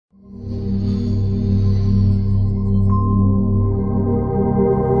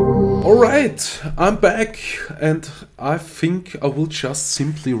Alright, I'm back and I think I will just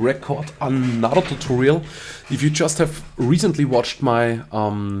simply record another tutorial. If you just have recently watched my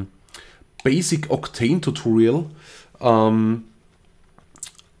basic Octane tutorial,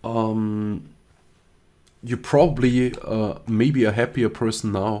 you probably maybe a happier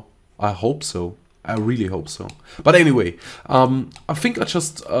person now. I hope so. I really hope so. But anyway, I think I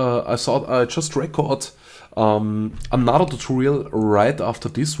thought I just record another tutorial right after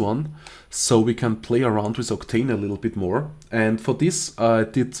this one, so we can play around with Octane a little bit more. And for this I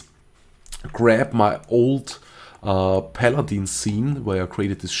did grab my old Paladin scene where I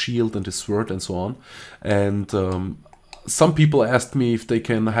created this shield and this sword and so on. And some people asked me if they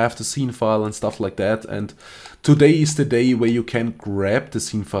can have the scene file and stuff like that, and today is the day where you can grab the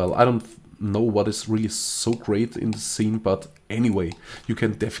scene file. I don't know what is really so great in the scene, but anyway, you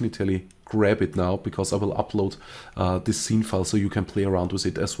can definitely grab it now, because I will upload this scene file so you can play around with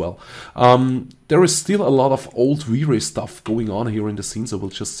it as well. There is still a lot of old V-Ray stuff going on here in the scene, so we'll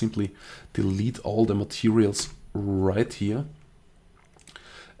just simply delete all the materials right here.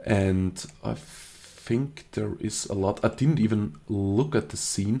 And I think there is a lot. I didn't even look at the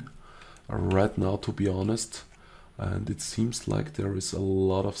scene right now, to be honest, and it seems like there is a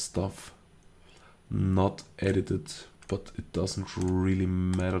lot of stuff not edited, but it doesn't really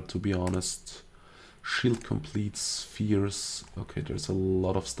matter, to be honest. Shield complete, spheres. Okay, there's a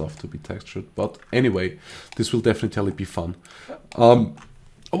lot of stuff to be textured, but anyway, this will definitely be fun. I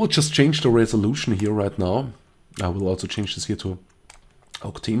will just change the resolution here right now. I will also change this here to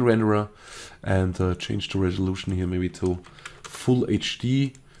Octane renderer and change the resolution here maybe to full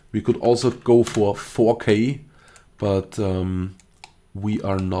HD. We could also go for 4K, but we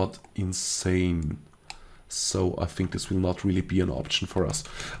are not insane, so I think this will not really be an option for us.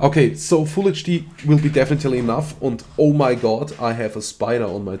 Okay, so full HD will be definitely enough. And oh my god, I have a spider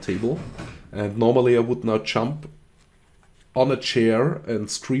on my table, and normally I would now jump on a chair and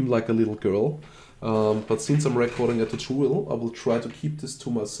scream like a little girl, but since I'm recording a tutorial, I will try to keep this to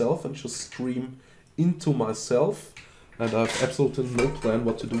myself and just scream into myself. And I have absolutely no plan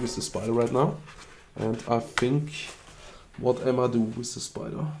what to do with the spider right now. And I think, what am I doing with the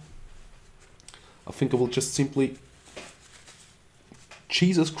spider? I think I will just simply,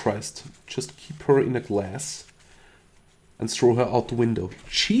 Jesus Christ, just keep her in a glass and throw her out the window.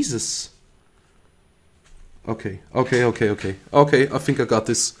 Jesus! Okay, okay, I think I got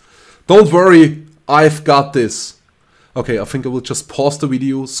this. Don't worry, I've got this. Okay, I think I will just pause the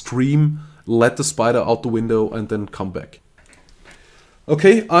video, scream, let the spider out the window, and then come back.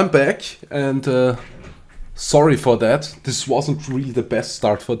 Okay, I'm back, and sorry for that. This wasn't really the best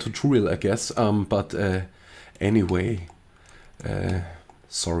start for a tutorial, I guess. But anyway,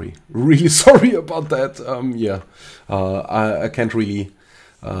 sorry, really sorry about that. Yeah, I can't really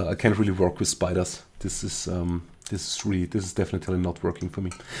work with spiders. This is definitely not working for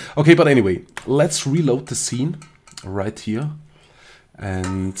me. Okay, but anyway, let's reload the scene right here,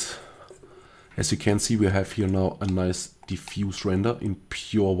 and as you can see, we have here now a nice diffuse render in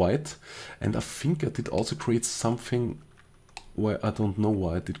pure white. And I think I did also create something where I don't know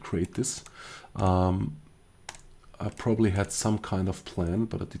why I did create this. I probably had some kind of plan,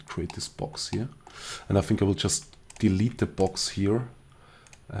 but I did create this box here. And I think I will just delete the box here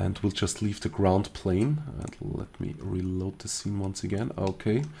and we'll just leave the ground plane. And let me reload the scene once again.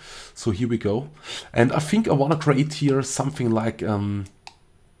 Okay, so here we go. And I think I want to create here something like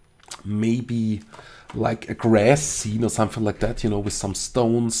maybe like a grass scene or something like that, you know, with some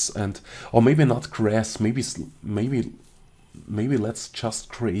stones, and or maybe not grass, maybe let's just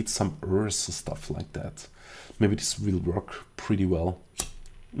create some earth or stuff like that. Maybe this will work pretty well.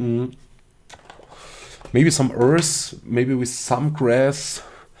 Maybe some earth, maybe with some grass,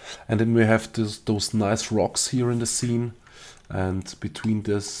 and then we have those nice rocks here in the scene, and between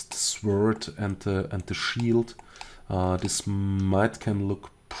this the sword and the shield, this can look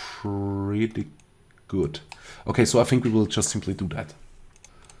pretty good. Okay, so I think we will just simply do that.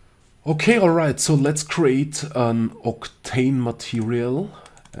 Okay, alright, so let's create an Octane material,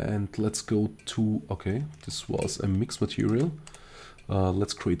 and let's go to, okay, this was a mixed material.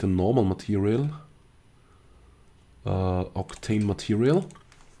 Let's create a normal material, Octane material,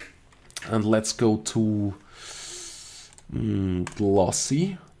 and let's go to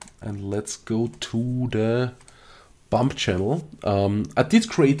glossy, and let's go to the bump channel. I did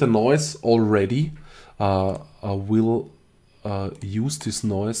create a noise already. I will use this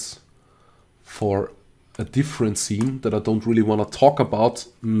noise for a different scene that I don't really want to talk about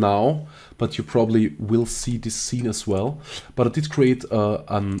now, but you probably will see this scene as well. But I did create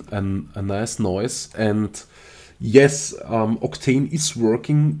a nice noise, and Yes, Octane is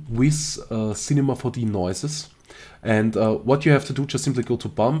working with Cinema 4D noises. And what you have to do, just simply go to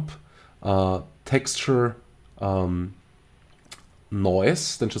bump, texture,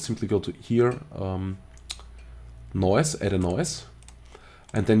 noise, then just simply go to here, noise, add a noise.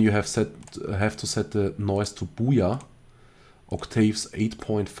 And then you have to set the noise to Booyah, octaves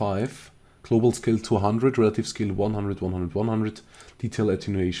 8.5, global scale 200, relative scale 100, 100, 100, detail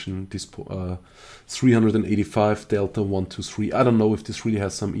attenuation 385, delta 123. I don't know if this really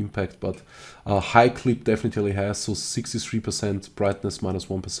has some impact, but high clip definitely has. So 63% brightness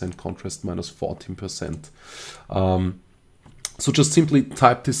 -1%, contrast -14%. So just simply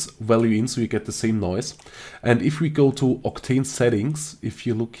type this value in so you get the same noise. And if we go to Octane settings, if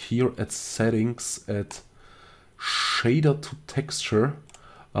you look here at settings at shader to texture,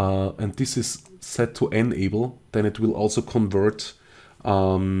 and this is set to enable, then it will also convert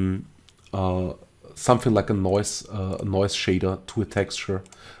something like a noise shader to a texture.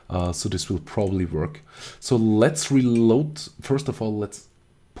 So this will probably work. So let's reload. First of all, let's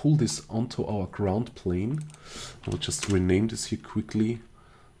pull this onto our ground plane. I'll just rename this here quickly.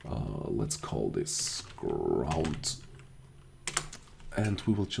 Let's call this ground. And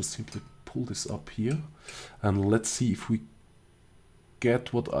we will just simply pull this up here. And let's see if we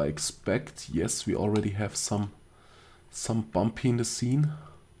get what I expect. Yes, we already have some bumpy in the scene.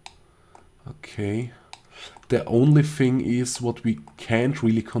 Okay. The only thing is what we can't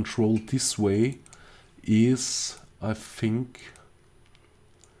really control this way is, I think,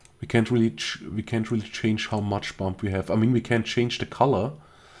 we can't really change how much bump we have. I mean, we can change the color.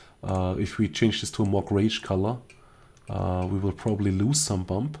 If we change this to a more grayish color, we will probably lose some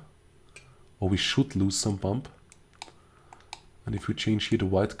bump, or we should lose some bump. And if we change here the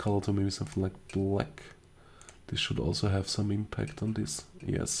white color to maybe something like black, this should also have some impact on this.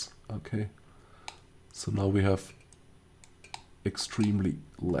 Yes, okay. So now we have extremely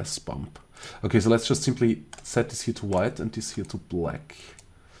less bump. Okay, so let's just simply set this here to white and this here to black.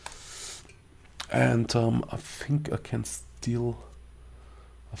 And I think I can still,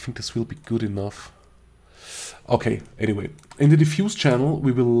 I think this will be good enough. Okay, anyway, in the diffuse channel,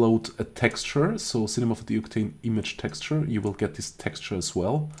 we will load a texture. So Cinema 4D Octane image texture, you will get this texture as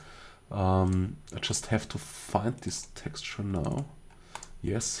well. I just have to find this texture now.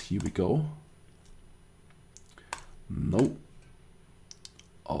 Yes, here we go. No.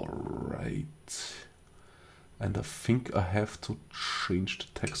 All right. And I think I have to change the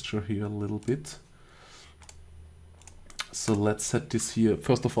texture here a little bit. So let's set this here.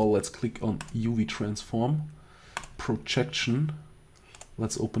 First of all, let's click on UV transform, projection.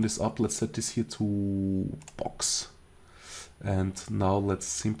 Let's open this up. Let's set this here to box. And now let's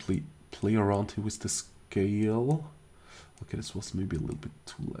simply play around here with the scale. Okay, this was maybe a little bit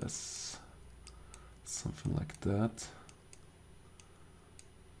too less. Something like that.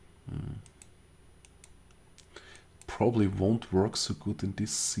 Probably won't work so good in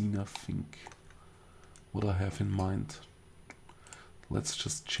this scene, I think. What I have in mind. Let's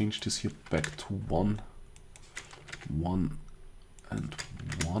just change this here back to 1, 1, and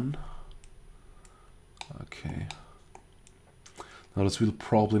 1. Okay. Now this will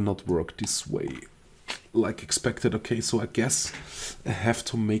probably not work this way like expected. Okay, so I guess I have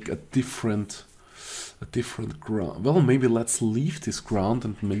to make a different ground. Well, maybe let's leave this ground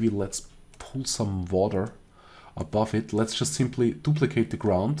and maybe let's pull some water above it. Let's just simply duplicate the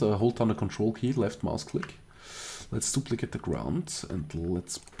ground, hold down the control key, left mouse click. Let's duplicate the ground and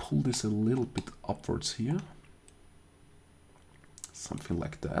let's pull this a little bit upwards here. Something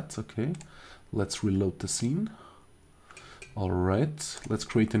like that, okay. Let's reload the scene. All right, let's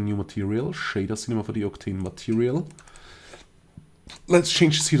create a new material, shader Cinema 4D Octane material. Let's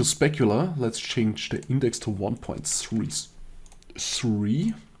change this here to specular. Let's change the index to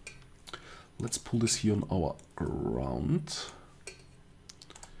 1.33. Let's pull this here on our ground.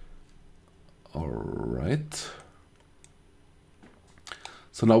 All right.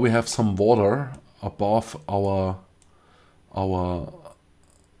 So now we have some water above our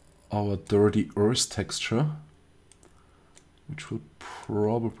dirty earth texture, which will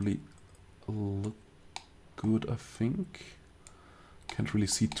probably look good, I think. Can't really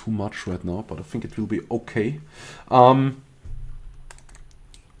see too much right now, but I think it will be okay. The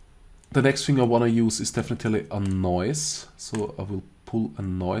next thing I want to use is definitely a noise. So I will pull a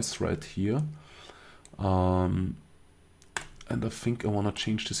noise right here. And I think I want to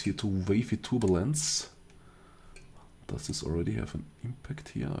change this here to wavy turbulence. Does this already have an impact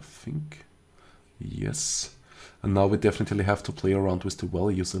here? I think. Yes. And now we definitely have to play around with the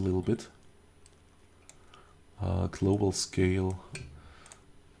values a little bit. Global scale.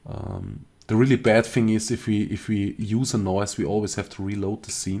 The really bad thing is if we use a noise, we always have to reload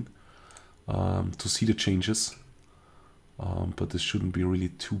the scene to see the changes. But this shouldn't be really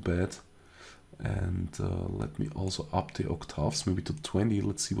too bad. And let me also up the octaves, maybe to 20.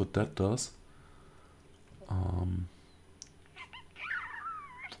 Let's see what that does.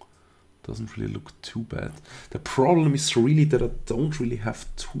 Doesn't really look too bad. The problem is really that I don't really have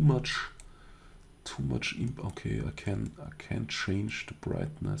too much. Okay, I can change the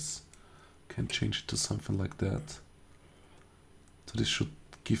brightness. Can change it to something like that. So this should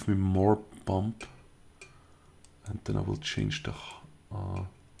give me more bump. And then I will change the. Okay,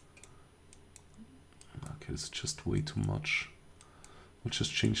 it's just way too much. We'll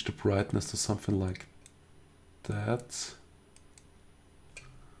just change the brightness to something like that.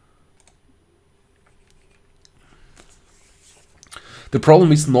 The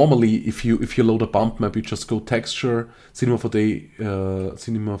problem is normally if you load a bump map, you just go texture, cinema for the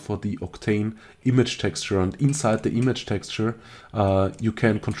Octane image texture, and inside the image texture you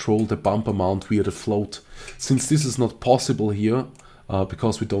can control the bump amount via the float. Since this is not possible here,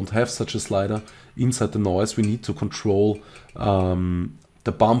 because we don't have such a slider inside the noise, we need to control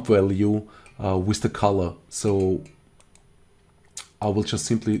the bump value with the color. So I will just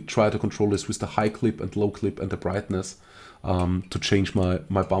simply try to control this with the high clip and low clip and the brightness to change my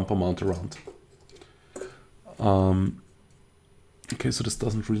bump amount around. Okay, so this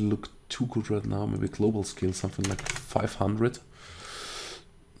doesn't really look too good right now. Maybe global scale, something like 500.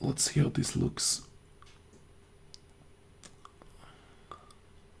 Let's see how this looks.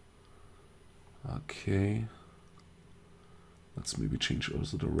 Okay. Let's maybe change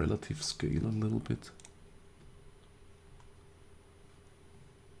also the relative scale a little bit.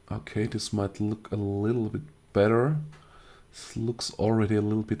 Okay, this might look a little bit better. This looks already a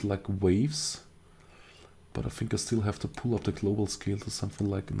little bit like waves, but I think I still have to pull up the global scale to something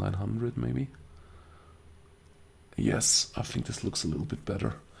like 900 maybe. Yes, I think this looks a little bit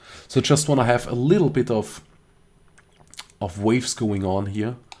better. So I just want to have a little bit of waves going on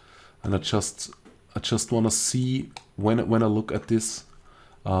here, and I just want to see when I look at this,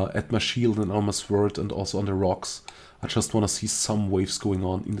 at my shield and on my sword and also on the rocks, I just want to see some waves going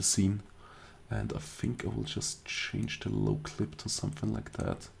on in the scene. And I think I will just change the low clip to something like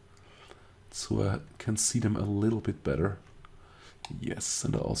that, so I can see them a little bit better. Yes,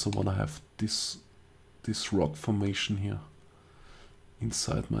 and I also want to have this rock formation here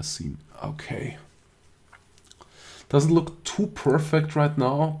inside my scene. Okay. Doesn't look too perfect right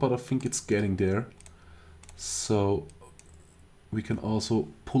now, but I think it's getting there. So we can also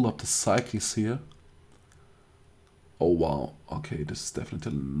pull up the cycles here. Oh wow, okay, this is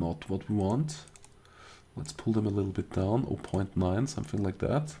definitely not what we want. Let's pull them a little bit down, 0.9, something like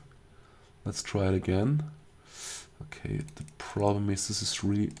that. Let's try it again. Okay, the problem is this is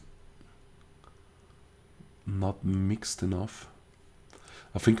really not mixed enough.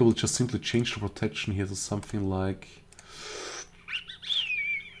 I think I will just simply change the protection here to something like,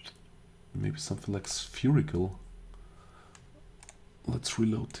 maybe something like spherical. Let's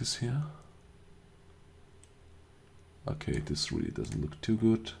reload this here. Okay, this really doesn't look too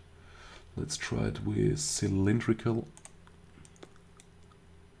good. Let's try it with cylindrical.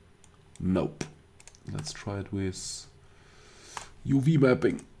 Nope. Let's try it with UV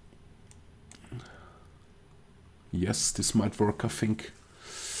mapping. Yes, this might work, I think.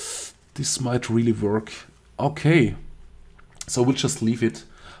 This might really work. Okay, so we'll just leave it.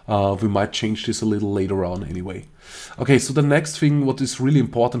 We might change this a little later on anyway. Okay, so the next thing, what is really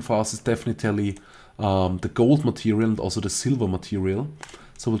important for us, is definitely the gold material and also the silver material.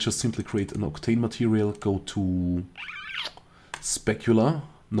 So we'll just simply create an Octane material, go to specular,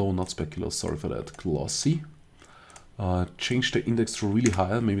 no, not specular, sorry for that, glossy. Change the index to really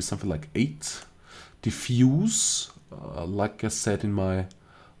high, maybe something like 8. Diffuse, like I said in my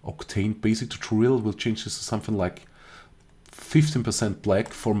Octane basic tutorial, we'll change this to something like 15%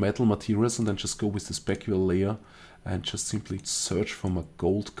 black for metal materials, and then just go with the specular layer and just simply search for my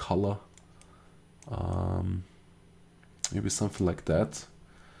gold color. Maybe something like that,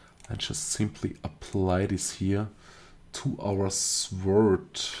 and just simply apply this here to our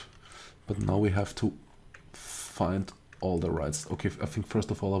sword. But now we have to find all the rights. Okay, I think first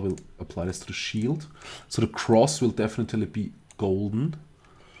of all I will apply this to the shield. So the cross will definitely be golden.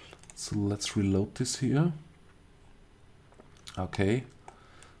 So let's reload this here. Okay,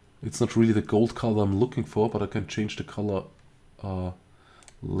 it's not really the gold color I'm looking for, but I can change the color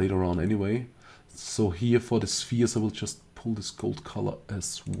later on anyway. So here for the spheres I will just pull this gold color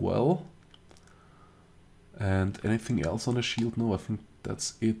as well. And anything else on the shield? No, I think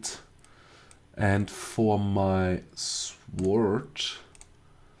that's it. And for my sword,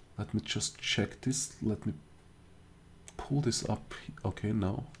 Let me just check this. Let me pull this up. Okay,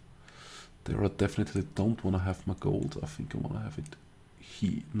 no. There I definitely don't want to have my gold. I think I want to have it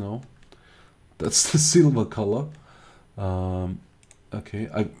here. No. That's the silver color. Okay,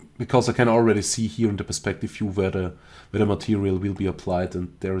 because I can already see here in the perspective view where the material will be applied,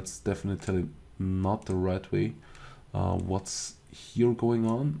 and there it's definitely not the right way. What's here going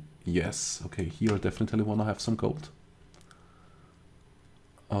on? Yes, okay, here I definitely want to have some gold.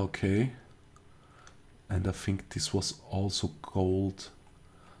 Okay, and I think this was also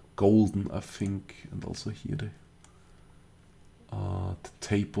golden, I think, and also here the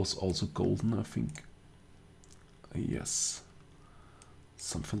tape was also golden, I think. Yes,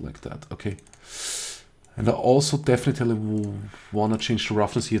 something like that. Okay, and I also definitely want to change the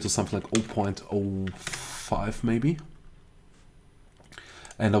roughness here to something like 0.05 maybe.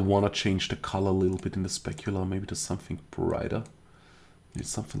 And I want to change the color a little bit in the specular, maybe to something brighter. Maybe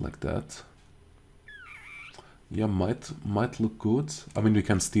something like that. Yeah, might look good. I mean, we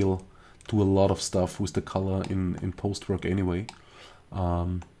can still do a lot of stuff with the color in post work anyway.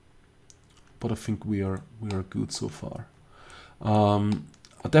 But I think we are good so far. I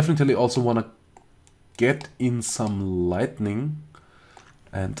definitely also want to get in some lightning,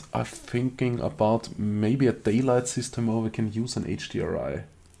 and I'm thinking about maybe a daylight system, or we can use an HDRI.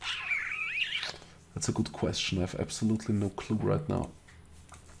 That's a good question. I have absolutely no clue right now.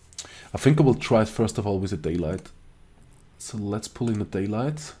 I think I will try it first of all with a daylight. So let's pull in a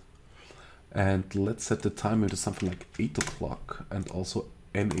daylight, and let's set the timer to something like 8 o'clock, and also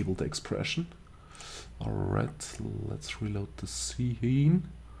enable the expression. Alright, let's reload the scene.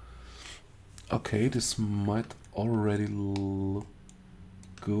 Okay, this might already look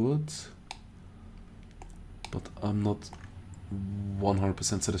good, but I'm not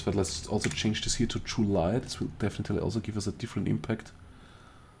 100% satisfied. Let's also change this here to true light. This will definitely also give us a different impact.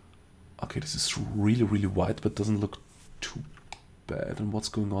 Okay, this is really, really white, but doesn't look too bad. And what's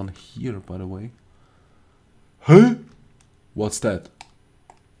going on here, by the way? Huh? What's that?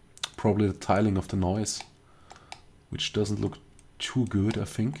 Probably the tiling of the noise, which doesn't look too good, I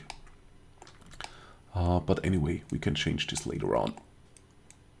think. But anyway, we can change this later on.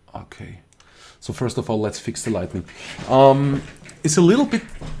 Okay, so first of all, let's fix the lightning. It's a little bit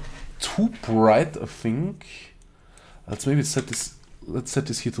too bright, I think. Let's maybe set this. Let's set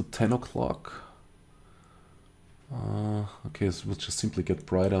this here to 10 o'clock. Okay, so we'll just simply get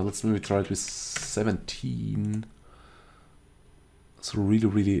brighter. Let's maybe try it with 17. So really,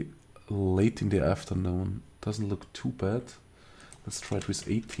 really late in the afternoon. Doesn't look too bad. Let's try it with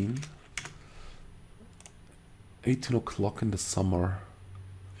 18. 18 o'clock in the summer.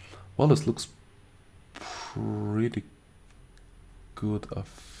 Well, this looks pretty good, I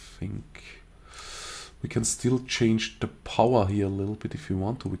think. We can still change the power here a little bit if you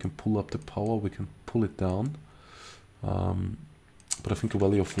want to. We can pull up the power, we can pull it down. But I think a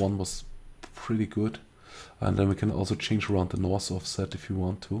value of 1 was pretty good. And then we can also change around the noise offset if you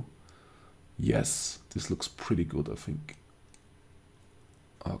want to. Yes, this looks pretty good, I think.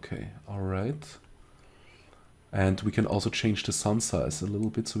 Okay, alright. And we can also change the sun size a little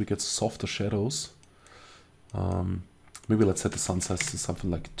bit so we get softer shadows. Maybe let's set the sun size to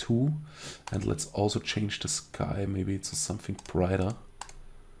something like 2. And let's also change the sky maybe to something brighter.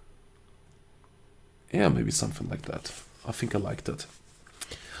 Yeah, maybe something like that. I think I like that.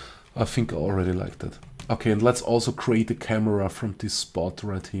 I think I already like that. Okay, and let's also create a camera from this spot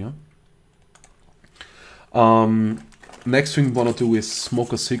right here. Next thing we want to do is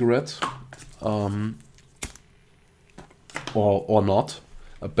smoke a cigarette. Or not.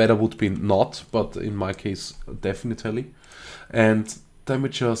 Better would be not, but in my case, definitely. And then we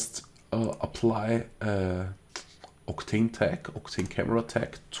just apply Octane tag, Octane camera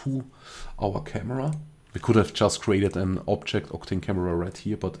tag to our camera. We could have just created an object Octane camera right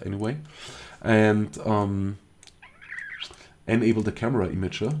here, but anyway. And enable the camera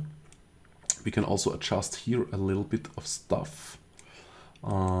imager. We can also adjust here a little bit of stuff.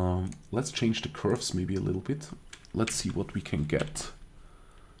 Let's change the curves maybe a little bit. Let's see what we can get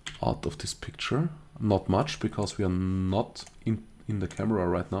out of this picture. Not much, because we are not in the camera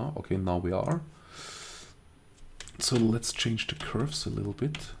right now. Okay, now we are. So let's change the curves a little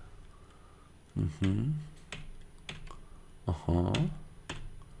bit.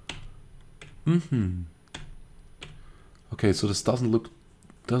 Okay, so this doesn't look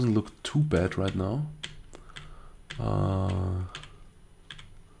too bad right now.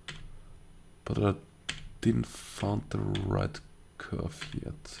 But I didn't find the right curve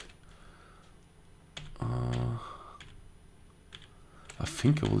yet. I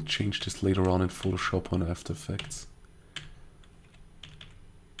think I will change this later on in Photoshop or in After Effects.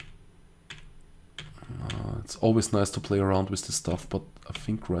 It's always nice to play around with this stuff, but I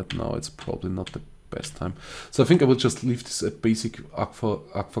think right now it's probably not the best time. So I think I will just leave this at basic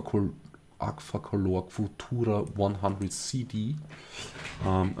Aquacolor Futura 100 CD.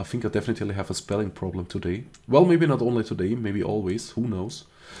 I think I definitely have a spelling problem today. Well, maybe not only today, maybe always, who knows.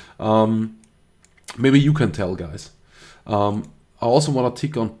 Maybe you can tell, guys. I also want to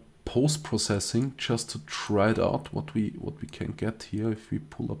tick on post-processing just to try it out, what we can get here if we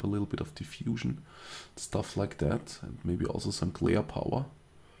pull up a little bit of diffusion, stuff like that, and maybe also some glare power.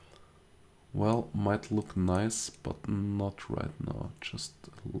 Well, might look nice, but not right now. Just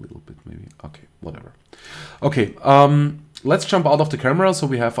a little bit maybe. Okay, whatever. Okay, let's jump out of the camera. So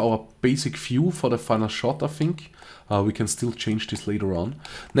we have our basic view for the final shot, I think. We can still change this later on.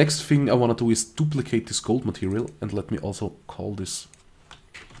 Next thing I want to do is duplicate this gold material. And let me also call this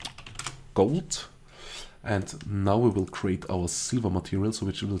gold. And now we will create our silver material. So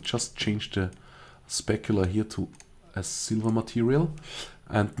which will just change the specular here to a silver material.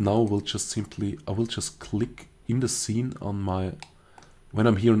 And now we'll just simply, I will just click in the scene on my, when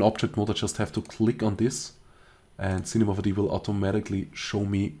I'm here in object mode, I just have to click on this and Cinema 4D will automatically show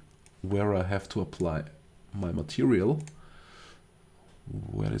me where I have to apply my material.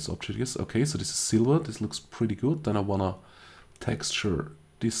 Where this object is. Okay, so this is silver, this looks pretty good. Then I wanna texture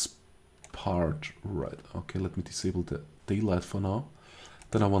this part, right. Okay, let me disable the daylight for now.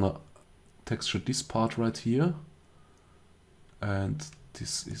 Then I wanna texture this part right here. And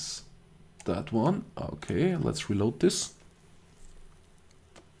this is that one. Okay, let's reload this.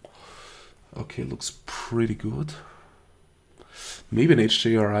 Okay, looks pretty good. Maybe an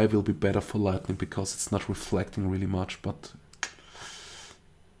HDRI will be better for lightning because it's not reflecting really much, but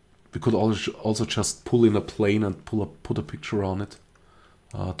we could also just pull in a plane and put a picture on it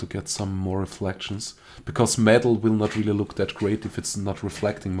to get some more reflections. Because metal will not really look that great if it's not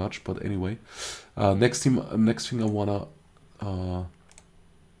reflecting much, but anyway. Next thing I wanna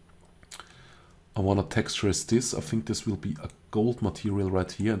texture is this. I think this will be a gold material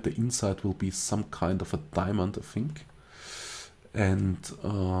right here, and the inside will be some kind of a diamond, I think. And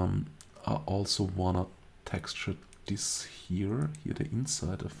I also wanna texture this here the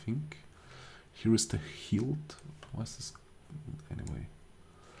inside, I think. Here is the hilt. Why is this? Anyway,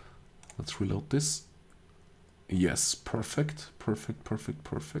 let's reload this. Yes, perfect.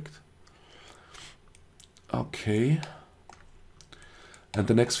 Okay. And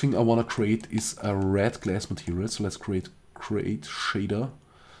the next thing I want to create is a red glass material. So let's create shader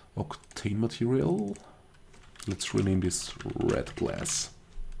Octane material. Let's rename this red glass.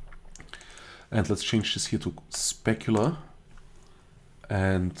 And let's change this here to specular.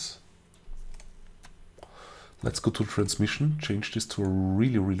 And let's go to transmission. Change this to a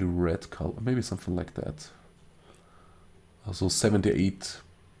really red color. Maybe something like that. So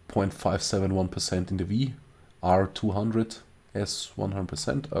 78.571% in the V. R200. S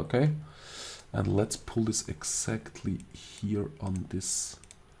 100%, okay, and let's pull this exactly here on this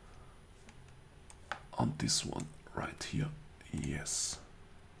one right here. Yes,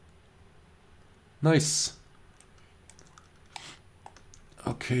 nice.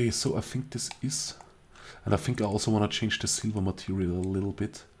 Okay, so I think this is, and I think I also want to change the silver material a little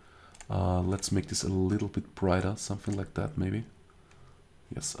bit. Let's make this a little bit brighter, something like that maybe.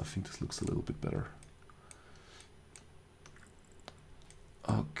 Yes, I think this looks a little bit better.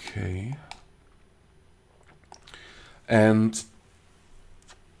 Okay, and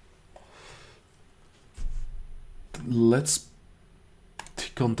let's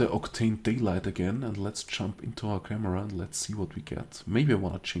tick on the Octane daylight again and let's jump into our camera and let's see what we get. Maybe I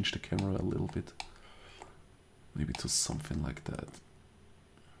want to change the camera a little bit, maybe to something like that.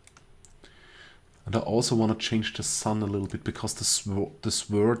 And I also want to change the sun a little bit because the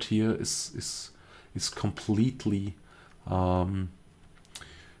sword here is completely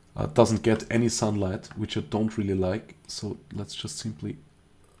doesn't get any sunlight, which I don't really like. So let's just simply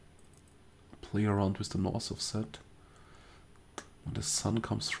play around with the north offset. When the sun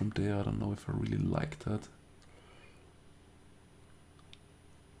comes from there, I don't know if I really like that.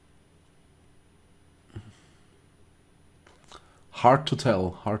 Hard to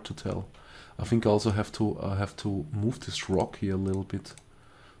tell. I think I also have to move this rock here a little bit.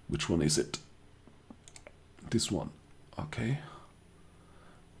 Which one is it? This one. Okay.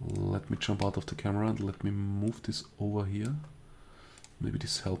 Let me jump out of the camera and let me move this over here. Maybe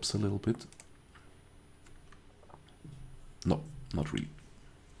this helps a little bit. No, not really.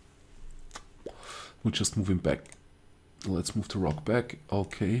 We're just moving back. Let's move the rock back.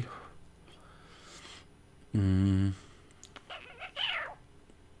 Okay. And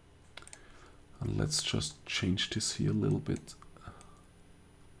let's just change this here a little bit.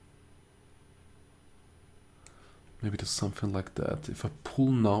 Maybe there's something like that. If I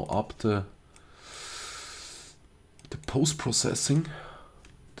pull now up the post-processing,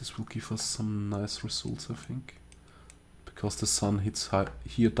 this will give us some nice results, I think. Because the sun hits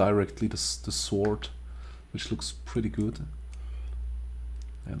here directly the sword, which looks pretty good.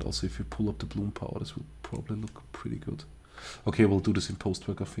 And also if you pull up the bloom power, this will probably look pretty good. Okay, we'll do this in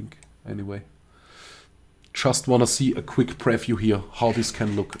post-work, I think, anyway. Just want to see a quick preview here, how this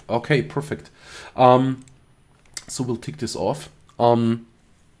can look. Okay, perfect. So we'll tick this off.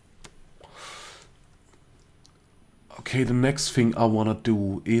 Okay, the next thing I want to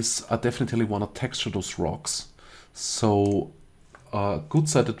do is I definitely want to texture those rocks. So a good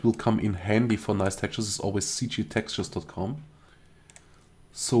site that will come in handy for nice textures is always cgtextures.com.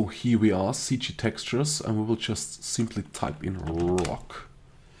 So here we are, CG Textures, and we will just simply type in rock.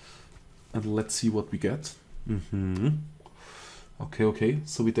 And let's see what we get. Okay,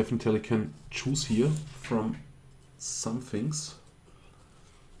 so we definitely can choose here from some things,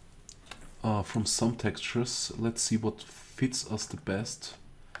 from some textures. Let's see what fits us the best.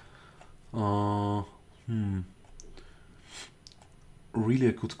 Really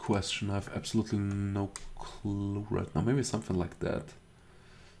a good question. I have absolutely no clue right now. Maybe something like that.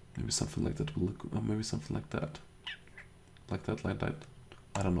 Maybe something like that will look, or maybe something like that. Like that.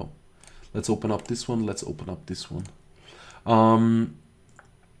 I don't know. Let's open up this one. Let's open up this one. I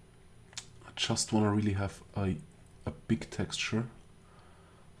just want to really have a big texture.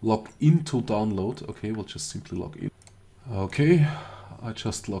 Log into download. Okay, we'll just simply log in. Okay, I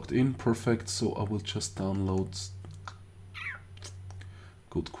just logged in. Perfect. So I will just download.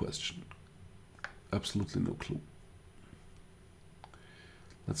 Good question. Absolutely no clue.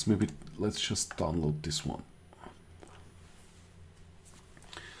 Let's just download this one.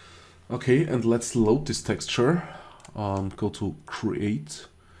 Okay, and let's load this texture. Go to Create,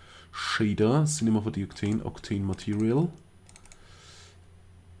 Shader, Cinema for the Octane Material,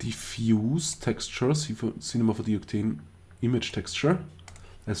 Diffuse Texture, Cinema for the Octane Image Texture.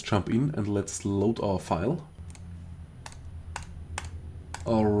 Let's jump in and let's load our file.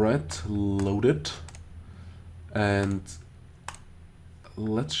 Alright, loaded. And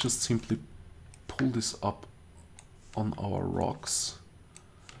let's just simply pull this up on our rocks.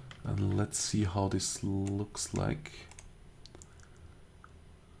 And let's see how this looks like.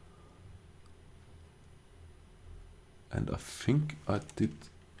 And I think I did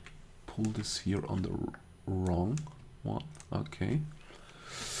pull this here on the wrong one. Okay.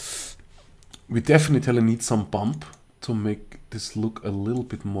 We definitely need some bump to make this look a little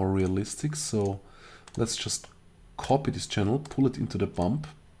bit more realistic. So let's just copy this channel, pull it into the bump,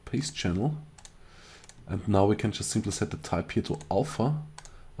 paste channel. And now we can just simply set the type here to alpha.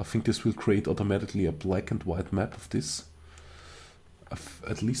 I think this will create automatically a black and white map of this.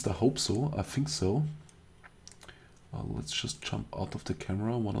 At least I hope so. I think so. Let's just jump out of the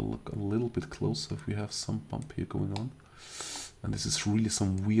camera. I want to look a little bit closer if we have some bump here going on. And this is really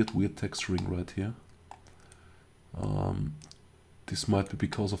some weird texturing right here. This might be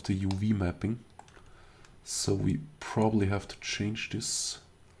because of the UV mapping. So we probably have to change this.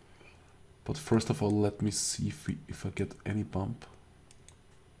 But first of all, let me see if I get any bump.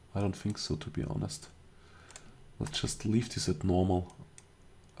 I don't think so, to be honest. Let's just leave this at normal.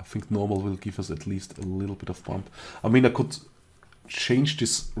 I think normal will give us at least a little bit of bump. I mean, I could change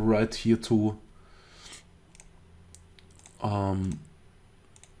this right here to a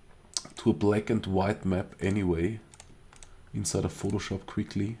black and white map anyway, inside of Photoshop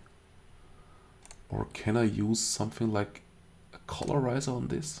quickly. Or can I use something like a colorizer on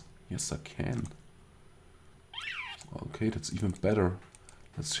this? Yes, I can. Okay, that's even better.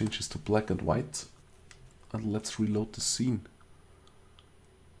 Let's change this to black and white. And let's reload the scene.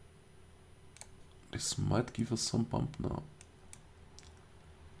 This might give us some bump now.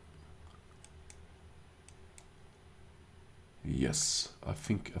 Yes, I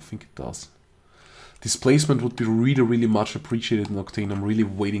think it does. Displacement would be really much appreciated in Octane. I'm really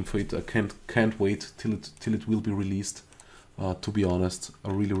waiting for it. I can't wait till it will be released. To be honest,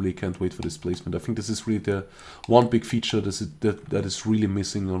 I really can't wait for displacement. I think this is really the one big feature that is really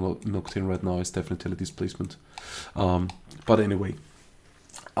missing in Octane right now, is definitely displacement. But anyway,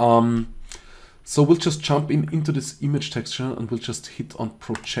 so we'll just jump into this image texture and we'll just hit on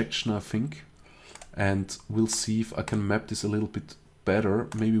projection, I think, and we'll see if I can map this a little bit better,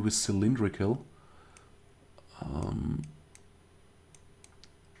 maybe with cylindrical. I'm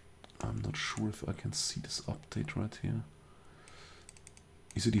not sure if I can see this update right here.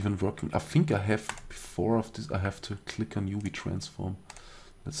 Is it even working? I think I have, before of this, I have to click on UV transform.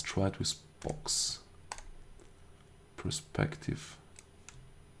 Let's try it with box. Perspective.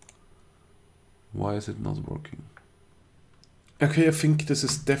 Why is it not working? Okay, I think this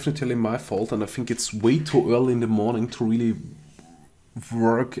is definitely my fault, and I think it's way too early in the morning to really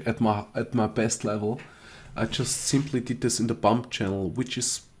work at my best level. I just simply did this in the bump channel, which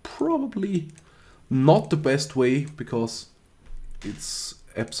is probably not the best way, because it's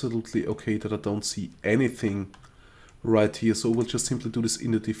absolutely okay that I don't see anything right here. So we'll just simply do this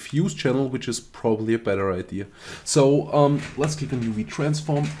in the diffuse channel, which is probably a better idea. So let's click on UV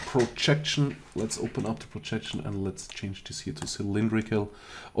transform, projection. Let's open up the projection and let's change this here to cylindrical.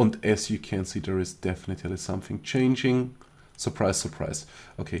 And as you can see, there is definitely something changing. Surprise, surprise.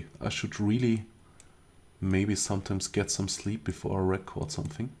 Okay, I should really maybe sometimes get some sleep before I record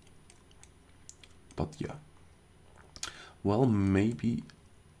something. But yeah. Well, maybe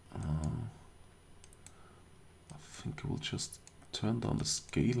I think I will just turn down the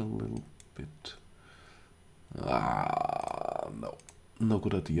scale a little bit. No, no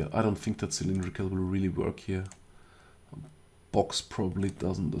good idea. I don't think that cylindrical will really work here. Box probably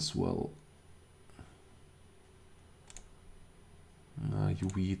doesn't as well.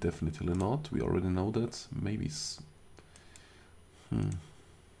 UV definitely not. We already know that. Maybe it's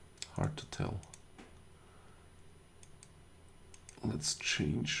hard to tell. Let's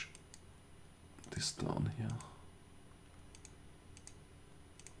change this down here.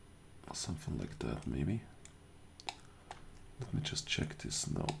 Something like that, maybe. Let me just check this.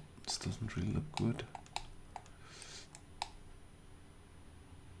 No, this doesn't really look good.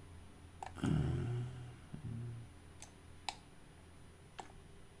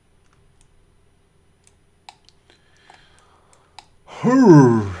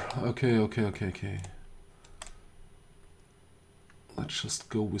 Okay. Let's just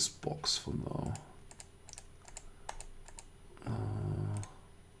go with box for now.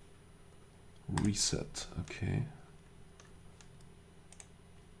 Reset, okay.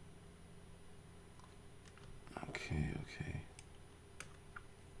 Okay.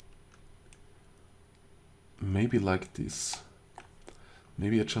 Maybe like this.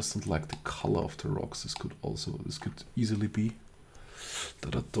 Maybe I just don't like the color of the rocks. This could easily be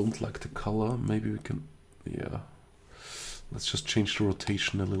that I don't like the color. Maybe we can, yeah. Let's just change the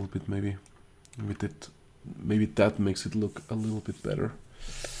rotation a little bit, maybe. Maybe that makes it look a little bit better.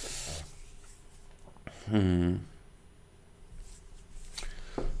 I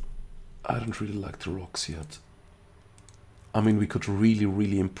don't really like the rocks yet. I mean, we could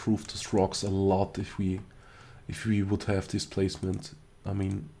really improve those rocks a lot if we would have this placement. I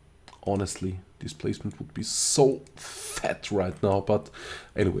mean, honestly, this placement would be so fat right now, but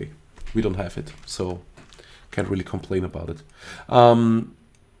anyway, we don't have it, so can't really complain about it.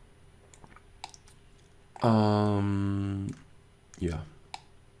 Yeah,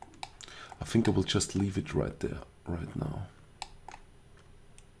 I think I will just leave it right there right now.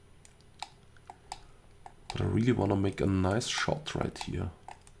 But I really want to make a nice shot right here.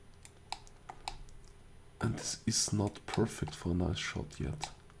 And this is not perfect for a nice shot yet.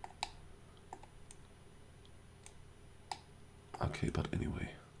 Okay, but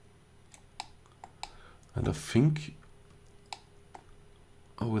anyway. And I think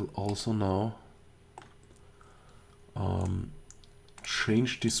I will also now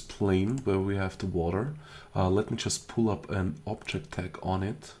change this plane where we have the water. Let me just pull up an object tag on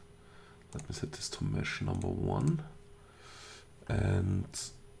it. Let me set this to mesh number 1. And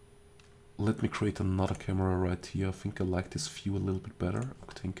let me create another camera right here. I think I like this view a little bit better.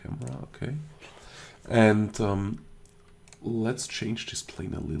 Octane camera, okay. And let's change this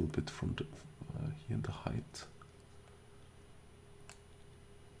plane a little bit from the, here in the height.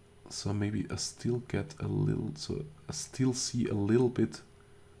 So maybe I still get a little, so I still see a little bit.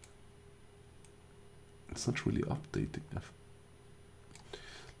 It's not really updating.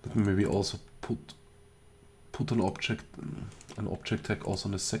 Let me maybe also put an object tag also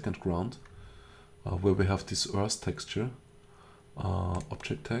on the second ground, where we have this earth texture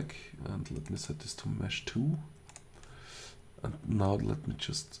object tag, and let me set this to mesh 2. And now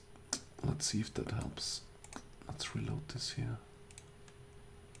let's see if that helps. Let's reload this here.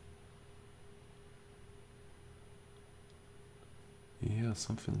 Yeah,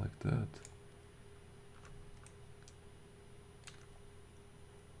 something like that.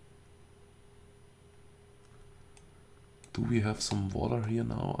 Do we have some water here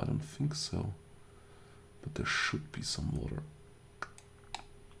now? I don't think so. But there should be some water.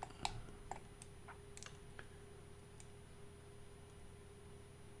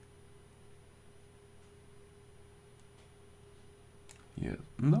 Yeah,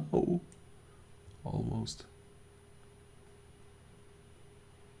 no. Almost.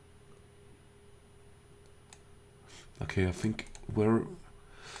 Okay, I think where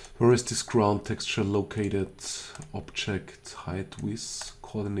Where is this ground texture located? Object, height, width,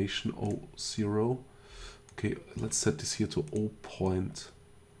 coordination 0. Okay, let's set this here to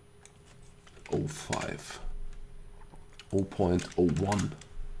 0.05.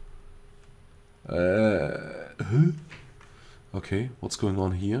 0.01. Okay, what's going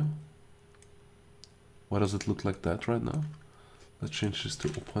on here? Why does it look like that right now? Let's change this to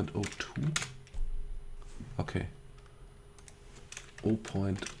 0.02. Okay.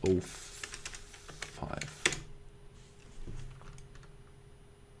 0.05.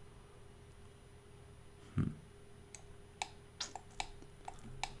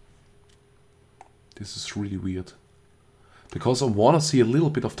 This is really weird. Because I want to see a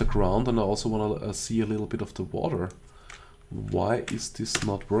little bit of the ground and I also want to see a little bit of the water. Why is this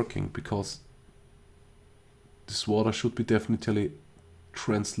not working? Because this water should be definitely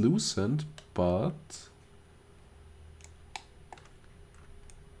translucent, but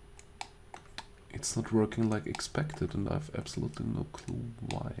it's not working like expected, and I have absolutely no clue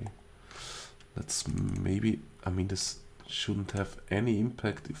why. Let's maybe, I mean, this shouldn't have any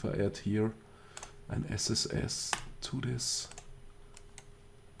impact if I add here an SSS to this.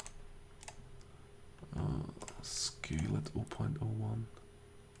 Scale at 0.01.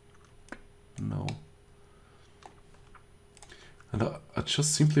 No. And I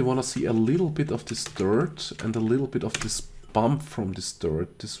just simply want to see a little bit of this dirt and a little bit of this bump from this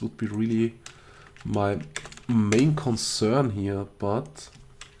dirt. This would be really my main concern here, but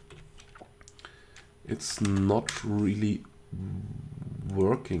it's not really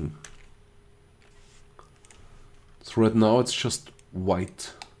working. So right now it's just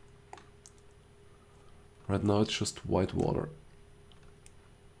white. Right now it's just white water.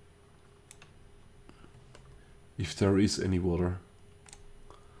 If there is any water.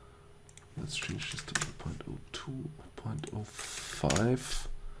 Let's change this to 0.02, 0.05,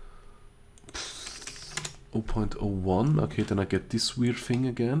 0.01. Okay, then I get this weird thing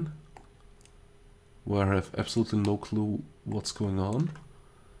again, where I have absolutely no clue what's going on.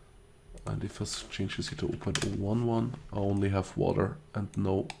 And if I change this here to 0.011, I only have water and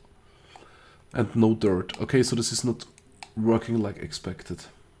no dirt. Okay, so this is not working like expected.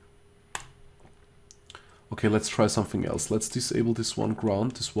 Okay, let's try something else. Let's disable this one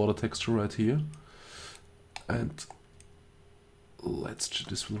ground, this water texture right here. And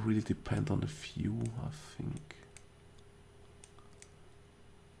this will really depend on the view, I think.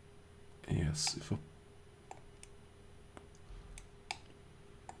 Yes, if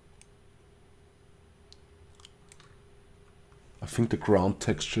I think the ground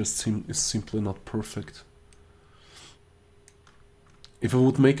texture is simply not perfect. If I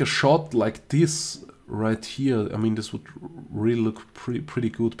would make a shot like this right here, I mean, this would really look pretty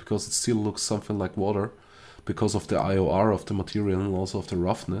good, because it still looks something like water because of the IOR of the material and also of the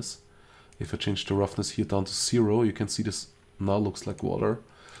roughness. If I change the roughness here down to 0, you can see this now looks like water.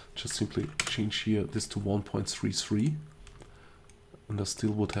 Just simply change here this to 1.33 and I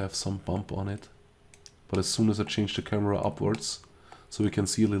still would have some bump on it. But as soon as I change the camera upwards, so we can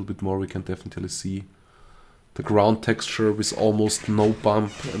see a little bit more, we can definitely see the ground texture with almost no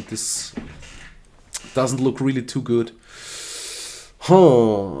bump, and this doesn't look really too good. I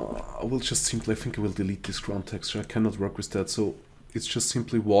will just simply, I think I will delete this ground texture. I cannot work with that, so it's just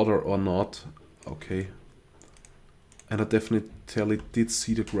simply water or not. Okay. And I definitely did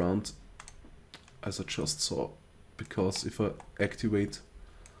see the ground as I just saw, because if I activate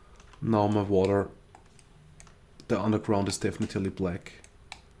now my water, the underground is definitely black.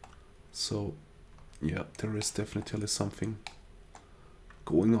 So yeah, there is definitely something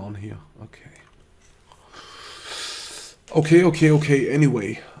going on here. Okay. Okay.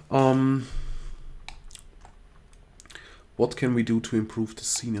 Anyway, what can we do to improve the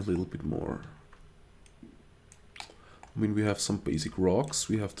scene a little bit more? I mean, we have some basic rocks,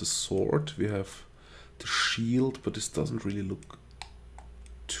 we have the sword, we have the shield, but this doesn't really look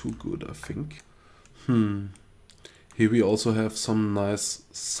too good, I think. Here we also have some nice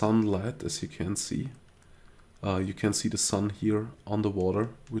sunlight, as you can see. You can see the sun here on the water,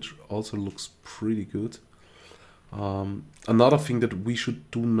 which also looks pretty good. Another thing that we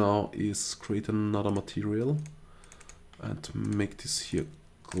should do now is create another material and make this here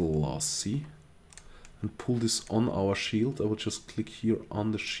glossy and pull this on our shield. I will just click here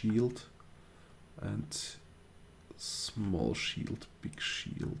on the shield and small shield, big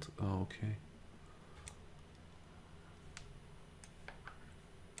shield. Okay.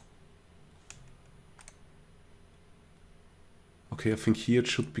 Okay, I think here it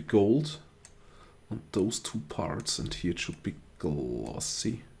should be gold on those two parts, and here it should be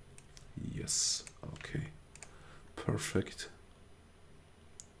glossy. Yes, okay, perfect.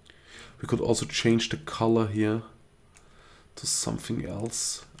 We could also change the color here to something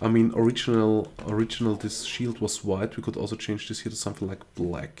else. I mean, original this shield was white. We could also change this here to something like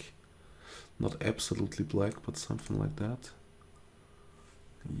black. Not absolutely black, but something like that.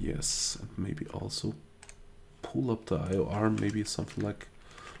 Yes, and maybe also pull up the IOR, maybe something like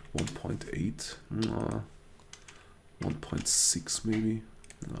 1.8, 1.6 maybe,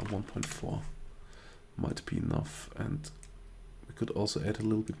 1.4 might be enough. And we could also add a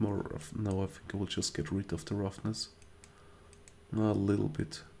little bit more rough. No, I think I will just get rid of the roughness. A little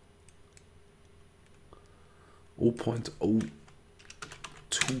bit. 0.02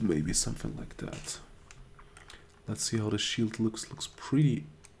 maybe, something like that. Let's see how the shield looks. Looks pretty.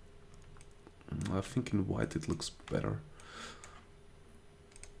 I think in white it looks better.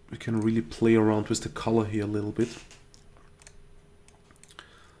 We can really play around with the color here a little bit.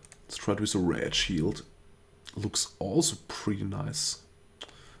 Let's try it with a red shield. Looks also pretty nice.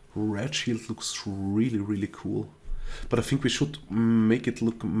 Red shield looks really, really cool. But I think we should make it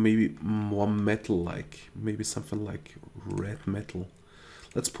look maybe more metal-like. Maybe something like red metal.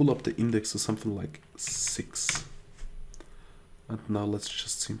 Let's pull up the index to something like 6. And now let's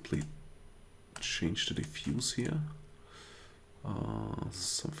just simply change the diffuse here.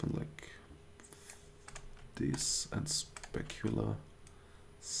 Something like this, and specular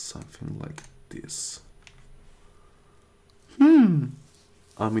something like this.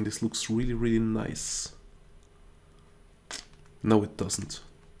 I mean, this looks really, really nice. No, it doesn't.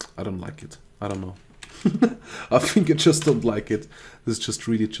 I don't like it. I don't know. I think I just don't like it. This is just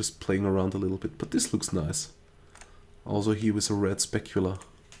really just playing around a little bit. But this looks nice. Also here with a red specular.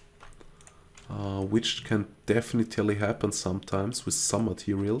 Which can definitely happen sometimes with some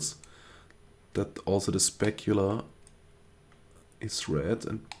materials. That also the specular is red,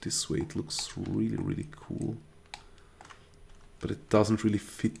 and this way it looks really, really cool. But it doesn't really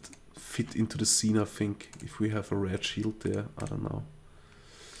fit into the scene, I think, if we have a red shield there. I don't know.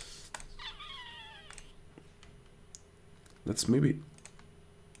 Let's maybe...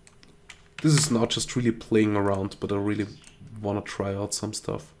 This is not just really playing around, but I really want to try out some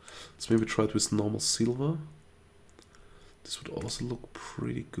stuff. Let's maybe try it with normal silver. This would also look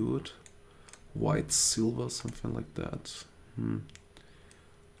pretty good. White silver, something like that.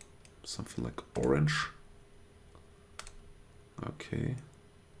 Something like orange. Okay.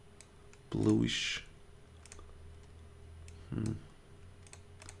 Bluish.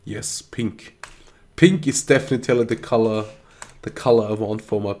 Yes, pink. Pink is definitely the color I want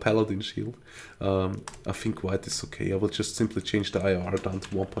for my paladin shield. I think white is okay. I will just simply change the IR down to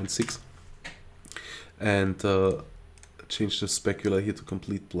 1.6 and change the specular here to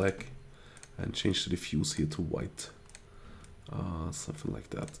complete black and change the diffuse here to white. Something like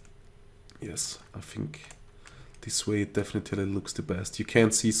that. Yes, I think this way it definitely looks the best. You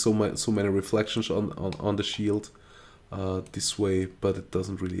can't see so many reflections on the shield this way, but it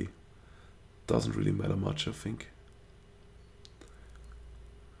doesn't really matter much, I think.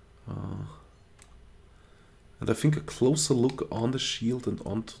 And I think a closer look on the shield and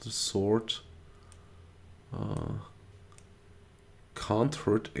onto the sword can't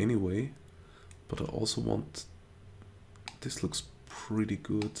hurt anyway. But I also want... This looks pretty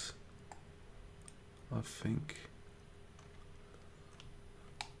good, I think.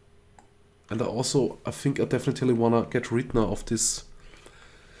 And I think I definitely want to get rid now of this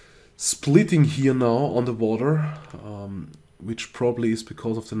splitting here now on the water, which probably is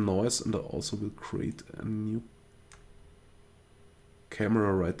because of the noise, and I also will create a new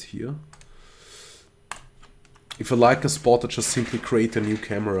camera right here. If I like a spot, I just simply create a new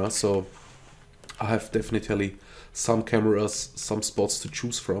camera, so I have definitely some cameras, some spots to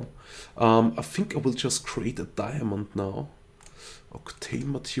choose from. I think I will just create a diamond now. Octane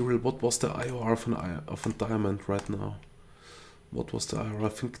material. What was the IOR of a diamond right now? What was the IOR? I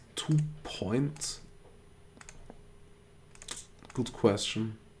think 2 point. Good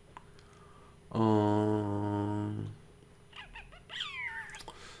question.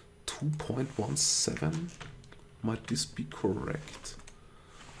 2.17. Might this be correct?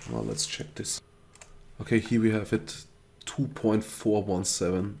 Well, let's check this. Okay, here we have it.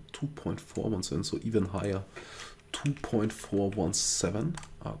 2.417. 2.417, so even higher. 2.417.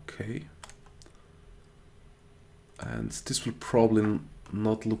 Okay. And this will probably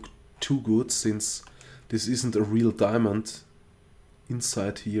not look too good, since this isn't a real diamond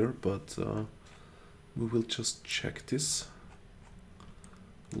inside here, but we will just check this.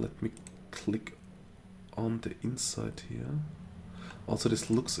 Let me click on the inside here. Also, this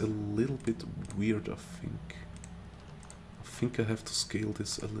looks a little bit weird, I think. I think I have to scale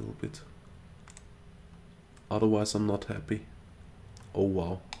this a little bit. Otherwise, I'm not happy. Oh,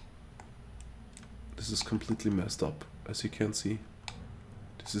 wow. This is completely messed up, as you can see.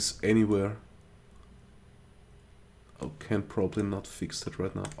 This is anywhere. Oh, can probably not fix that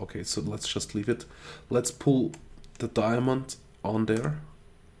right now. Okay, so let's just leave it. Let's pull the diamond on there.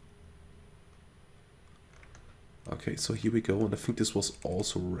 Okay, so here we go, and I think this was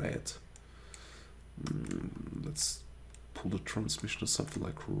also red. Let's pull the transmission to something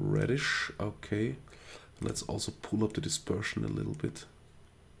like reddish. Okay, let's also pull up the dispersion a little bit.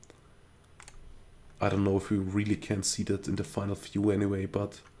 I don't know if we really can see that in the final view anyway,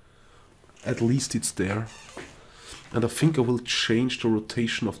 but at least it's there. And I think I will change the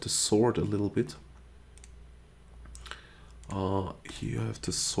rotation of the sword a little bit. Here I have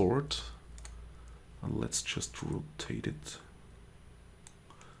the sword. And let's just rotate it.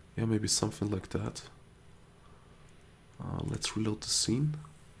 Yeah, maybe something like that. Let's reload the scene.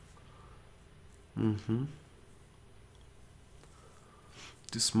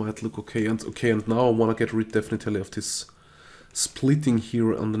 This might look okay. And now I want to get rid definitely of this splitting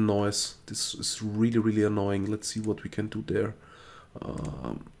here on the noise. This is really, really annoying. Let's see what we can do there.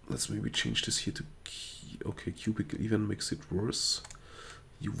 Let's maybe change this here to okay, cubic even makes it worse.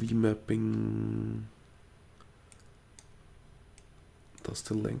 UV mapping. Does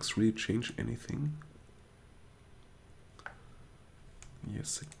the length really change anything?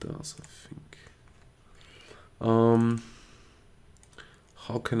 Yes, it does, I think.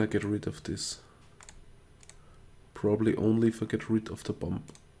 How can I get rid of this? Probably only if I get rid of the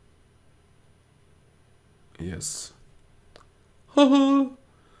bump. Yes. Haha!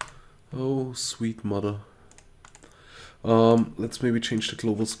 Oh, sweet mother. Let's maybe change the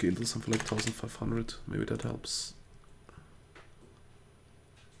global scale to something like 1500. Maybe that helps.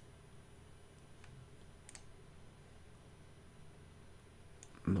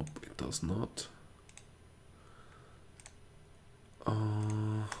 Nope, it does not.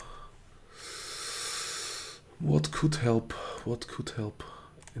 What could help? What could help?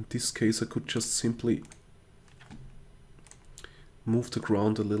 In this case, I could just simply move the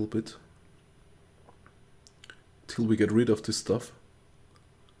ground a little bit till we get rid of this stuff.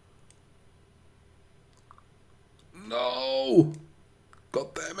 No!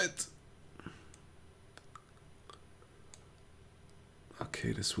 God damn it!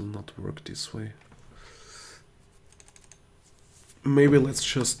 Okay, this will not work this way. Maybe let's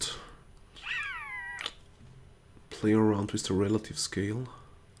just play around with the relative scale.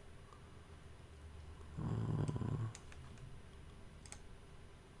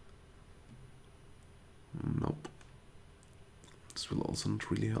 Nope. This will also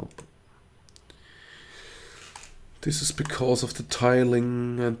not really help. This is because of the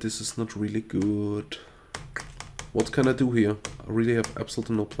tiling, and this is not really good. What can I do here? I really have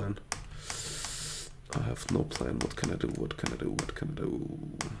absolutely no plan. I have no plan. What can I do? What can I do? What can I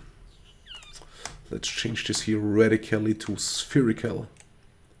do? Let's change this here radically to spherical,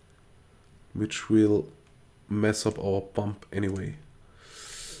 which will mess up our bump anyway.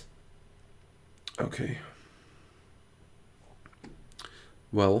 Okay.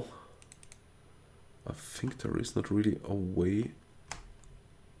 Well, I think there is not really a way.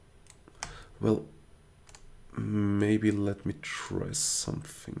 Well, maybe let me try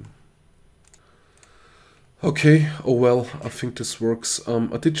something. Okay, oh well, I think this works.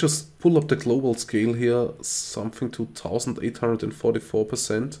 I did just pull up the global scale here, something to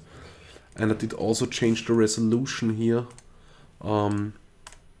 1844%. And I did also change the resolution here of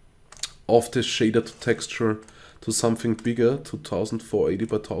the shader to texture to something bigger, 2480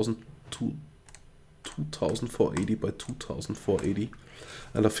 by 2480 by 2480.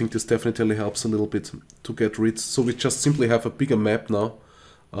 And I think this definitely helps a little bit to get rid. So we just simply have a bigger map now.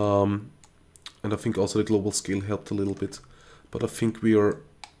 And I think also the global scale helped a little bit. But I think we are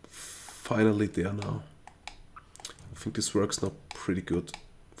finally there now. I think this works now pretty good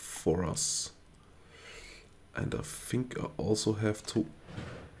for us. And I think I also have to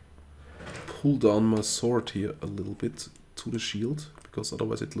pull down my sword here a little bit to the shield, because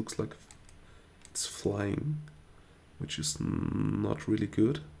otherwise it looks like it's flying, which is not really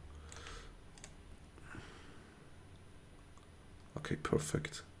good. Okay,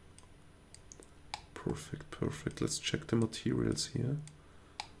 perfect. Perfect, perfect. Let's check the materials here.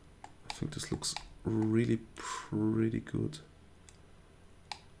 I think this looks really pretty good.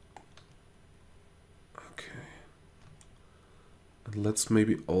 Okay. And let's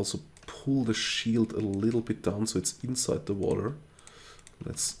maybe also pull the shield a little bit down so it's inside the water.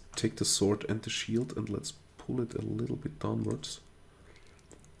 Let's take the sword and the shield and let's pull it a little bit downwards.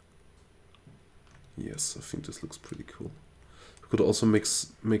 Yes, I think this looks pretty cool. We could also make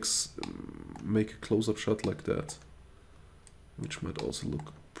a close-up shot like that, which might also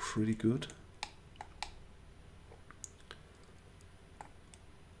look pretty good.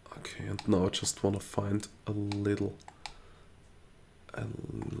 Okay, and now I just want to find a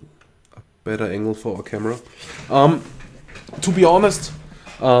better angle for our camera. To be honest,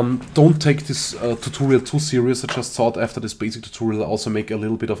 don't take this tutorial too serious. I just thought after this basic tutorial I also make a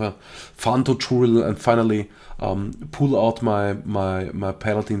little bit of a fun tutorial and finally pull out my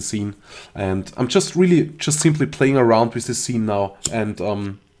paladin scene. And I'm just simply playing around with this scene now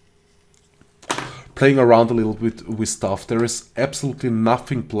and playing around a little bit with stuff. There is absolutely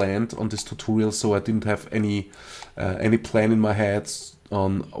nothing planned on this tutorial, so I didn't have any plan in my head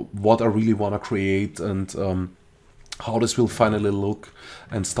on what I really want to create and how this will finally look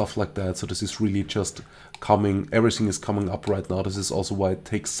and stuff like that. So this is really just coming, everything is coming up right now. This is also why it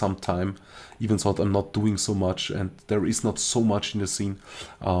takes some time, even though I'm not doing so much and there is not so much in the scene.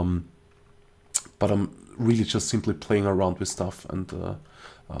 But I'm really just simply playing around with stuff and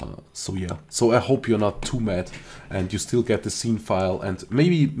so yeah, so I hope you're not too mad and you still get the scene file and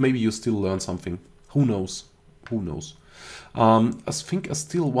maybe you still learn something. Who knows? Who knows? I think I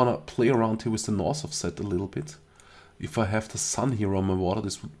still want to play around here with the north offset a little bit. If I have the sun here on my water,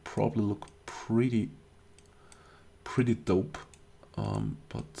 this would probably look pretty dope.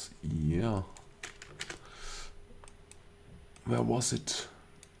 But yeah, where was it?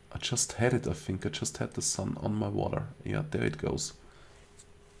 I just had it, I think. I just had the sun on my water. Yeah, there it goes.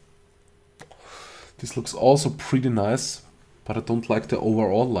 This looks also pretty nice, but I don't like the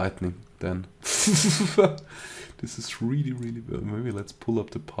overall lighting then. This is really well. Maybe let's pull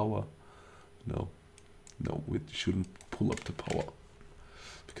up the power. No, we shouldn't pull up the power.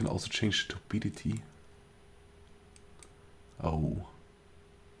 We can also change the turbidity. Oh,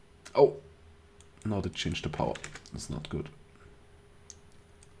 now they changed the power. That's not good.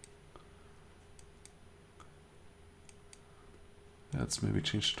 Let's maybe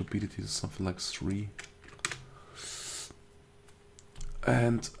change the turbidity to something like 3.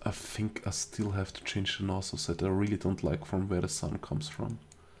 And I think I still have to change the north offset. I really don't like from where the sun comes from.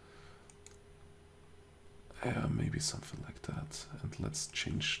 Yeah, maybe something like that. And let's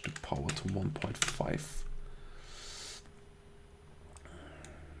change the power to 1.5.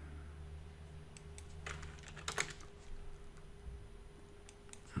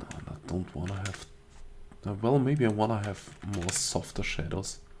 No, I don't want to have... well, maybe I want to have more softer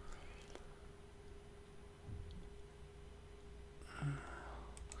shadows.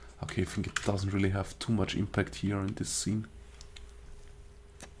 Okay, I think it doesn't really have too much impact here in this scene.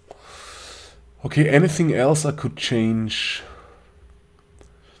 Okay, anything else I could change?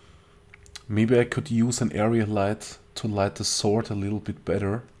 Maybe I could use an area light to light the sword a little bit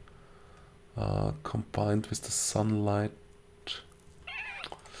better. Combined with the sunlight.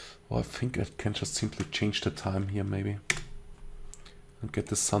 Well, I think I can just simply change the time here maybe. And get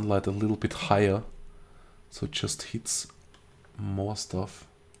the sunlight a little bit higher. So it just hits more stuff.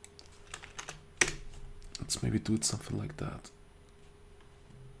 Let's maybe do it something like that.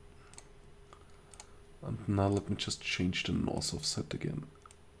 And now let me just change the north offset again.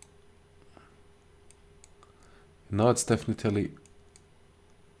 Now it's definitely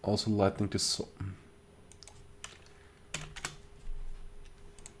also lightening the sword.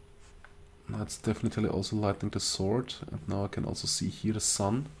 Now it's definitely also lightening the sword. And now I can also see here the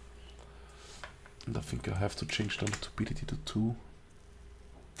sun. And I think I have to change down the turbidity to 2.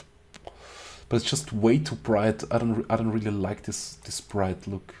 But it's just way too bright. I don't really like this bright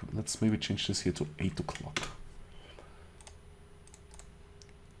look. Let's maybe change this here to 8 o'clock.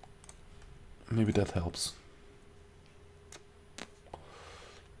 Maybe that helps.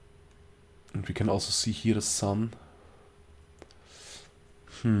 And we can also see here the sun.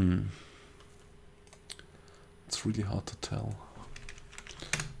 It's really hard to tell.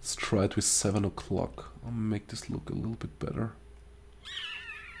 Let's try it with 7 o'clock. I'll make this look a little bit better.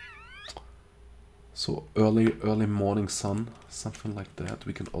 So early morning sun, something like that.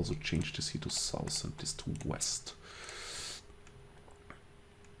 We can also change this here to south and this to west.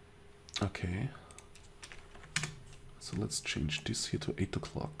 Okay. So let's change this here to 8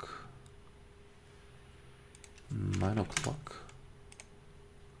 o'clock. 9 o'clock.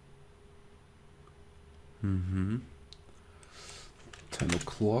 10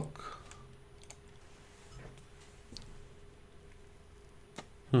 o'clock.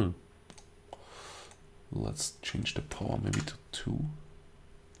 Let's change the power maybe to 2.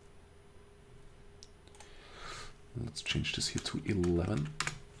 Let's change this here to 11.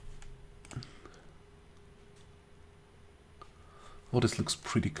 Oh, this looks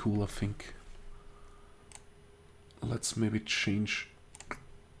pretty cool, I think. Let's maybe change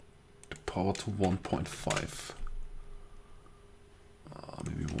the power to 1.5.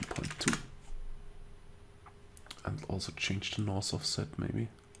 Maybe 1.2. And also change the north offset maybe.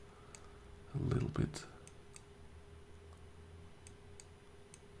 a little bit.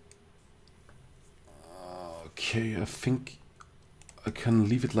 Okay, I think I can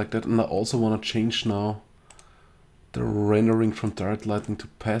leave it like that, and I also want to change now the rendering from direct lighting to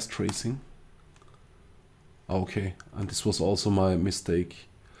path tracing. Okay, and this was also my mistake.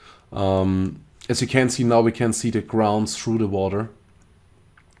 As you can see now, we can see the ground through the water.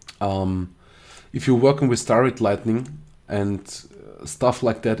 If you're working with direct lighting and stuff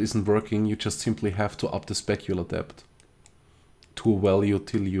like that isn't working, you just simply have to up the specular depth to a value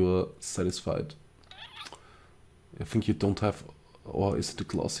till you're satisfied. I think you don't have, or is it the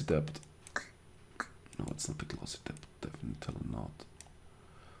glossy depth? No, it's not the glossy depth, definitely not.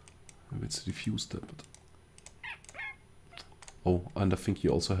 Maybe it's the diffuse depth. Oh, and I think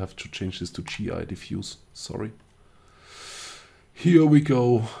you also have to change this to GI diffuse, sorry. Here we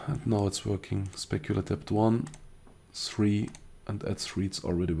go, and now it's working. Specular depth 1, 3, and at 3 it's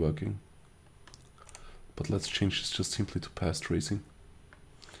already working. But let's change this just simply to path tracing.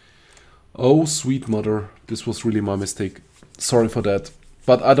 Oh, sweet mother, this was really my mistake. Sorry for that.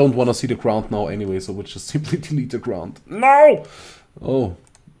 But I don't want to see the ground now anyway, so we'll just simply delete the ground. No! Oh,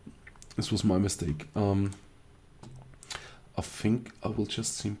 this was my mistake. I think I will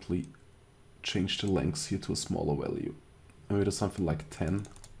just simply change the length here to a smaller value. Maybe there's something like 10.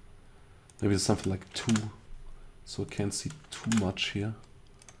 Maybe there's something like 2. So I can't see too much here.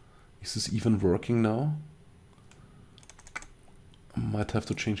 Is this even working now? I might have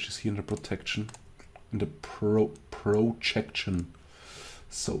to change this here in the protection. In the projection.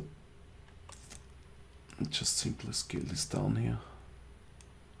 So just simply scale this down here.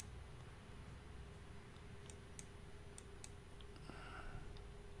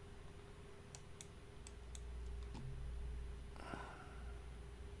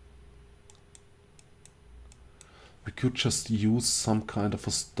 We could just use some kind of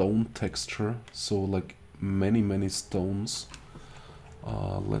a stone texture, so like many stones.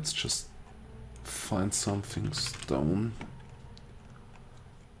 Let's just find something stone.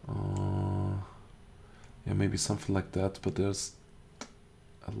 Yeah, maybe something like that, but there's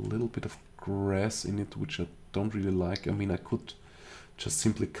a little bit of grass in it, which I don't really like. I mean, I could just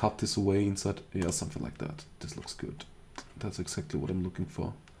simply cut this away inside. Yeah, something like that. This looks good. That's exactly what I'm looking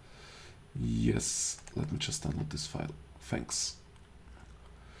for. Yes, let me just download this file. Thanks.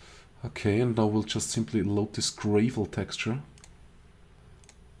 Okay, and now we'll just simply load this gravel texture.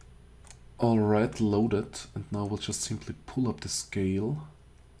 Alright, loaded. And now we'll just simply pull up the scale.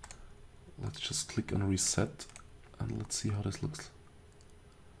 Let's just click on reset and let's see how this looks.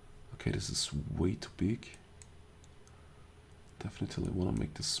 Okay, this is way too big. Definitely want to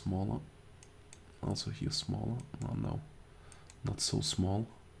make this smaller. Also here smaller. Oh no, not so small.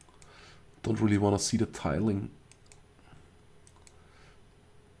 Don't really want to see the tiling.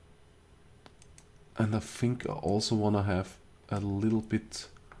 And I think I also want to have a little bit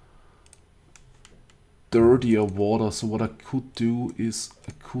dirtier water. So what I could do is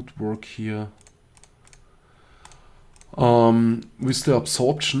I could work here with the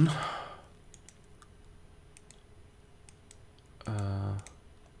absorption.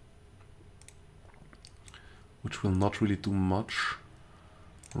 Which will not really do much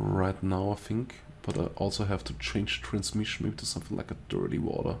right now, I think, but I also have to change transmission maybe to something like a dirty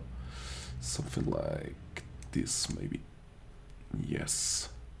water, something like this maybe. Yes.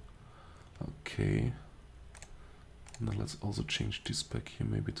 Okay. Now let's also change this back here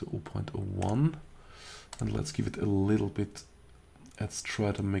maybe to 0.01, and let's give it a little bit. Let's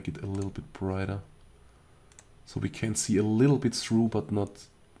try to make it a little bit brighter, so we can see a little bit through, but not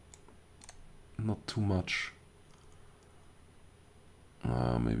too much.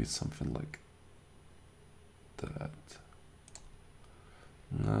 Maybe something like that.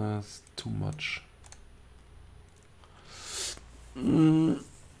 It's too much. Maybe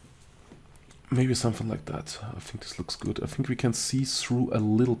something like that. I think this looks good. I think we can see through a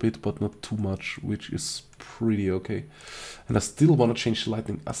little bit, but not too much, which is pretty okay. And I still want to change the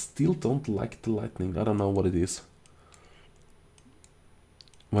lighting. I still don't like the lighting. I don't know what it is.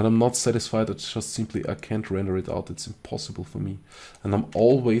 When I'm not satisfied, it's just simply I can't render it out. It's impossible for me. And I'm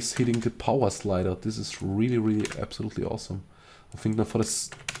always hitting the power slider. This is really absolutely awesome. I think now for the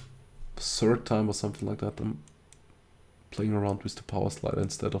third time or something like that, I'm playing around with the power slider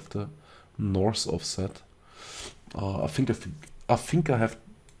instead of the north offset. I think I have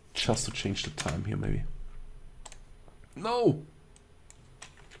just to change the time here maybe. No!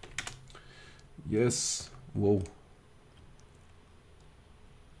 Yes. Whoa.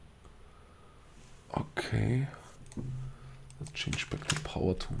 Okay, let's change back the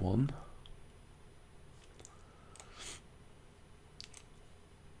power to 1.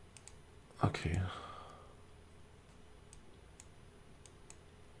 Okay.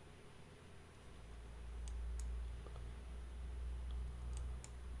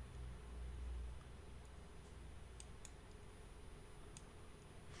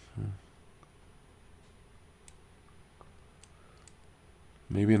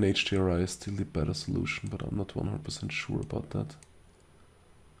 Maybe an HDRI is still the better solution, but I'm not 100% sure about that.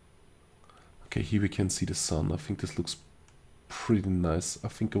 Okay, here we can see the sun. I think this looks pretty nice. I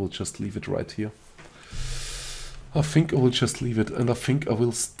think I will just leave it right here. I think I will just leave it, and I think I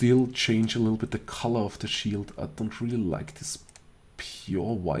will still change a little bit the color of the shield. I don't really like this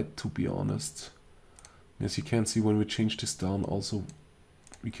pure white, to be honest. As you can see, when we change this down, also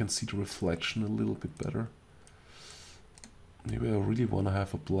we can see the reflection a little bit better. Maybe I really want to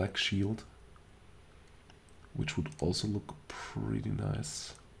have a black shield, which would also look pretty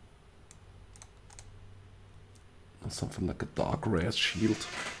nice. Or something like a dark red shield.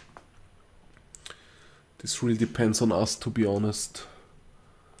 This really depends on us, to be honest.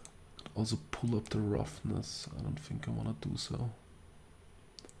 Also pull up the roughness. I don't think I want to do so.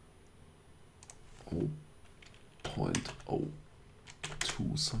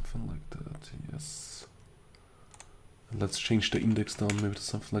 0.02, something like that, yes. And let's change the index down maybe to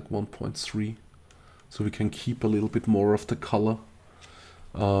something like 1.3, so we can keep a little bit more of the color.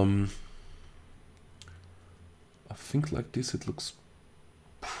 I think like this it looks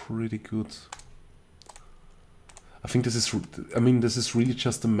pretty good. I think this is, this is really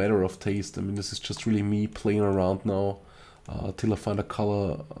just a matter of taste. This is just really me playing around now till I find a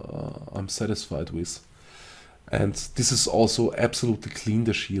color I'm satisfied with. And this is also absolutely clean,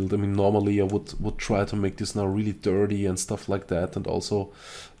 the shield. Normally I would try to make this now really dirty and stuff like that, and also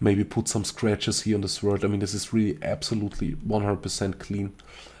maybe put some scratches here on the sword. This is really absolutely 100% clean,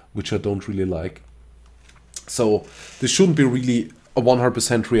 which I don't really like. So this shouldn't be really a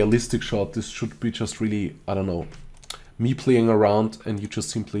 100% realistic shot. This should be just really, I don't know, me playing around, and you just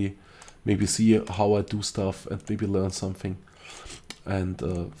simply maybe see how I do stuff and maybe learn something and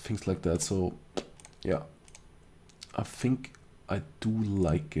things like that. So yeah, I think I do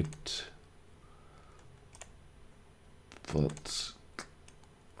like it, but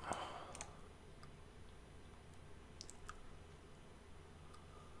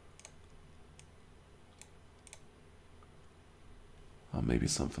maybe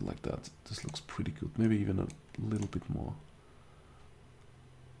something like that. This looks pretty good. Maybe even a little bit more.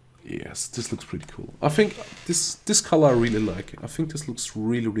 Yes, this looks pretty cool. I think this color I really like. I think this looks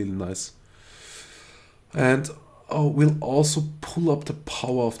really, really nice. And we'll also pull up the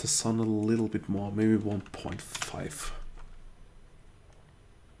power of the sun a little bit more, maybe 1.5.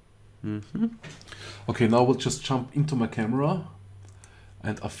 Okay, now we'll just jump into my camera,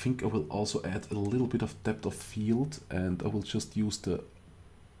 and I think I will also add a little bit of depth of field, and I will just use the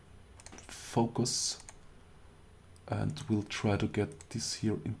focus, and we'll try to get this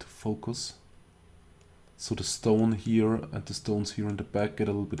here into focus. So the stone here and the stones here in the back get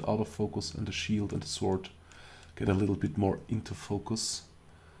a little bit out of focus, and the shield and the sword get a little bit more into focus.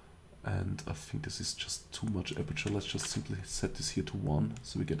 And I think this is just too much aperture. Let's just simply set this here to 1,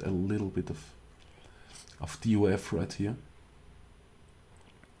 so we get a little bit of DOF right here.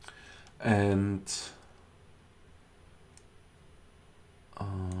 And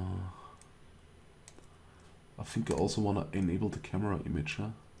I think I also want to enable the camera image.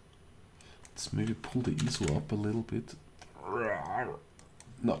 Let's maybe pull the ISO up a little bit.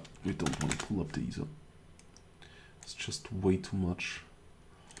 No, we don't want to pull up the ISO. It's just way too much.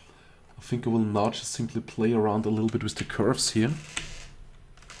 I think I will now just simply play around a little bit with the curves here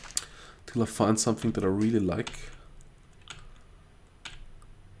till I find something that I really like.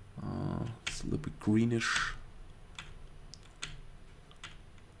 It's a little bit greenish.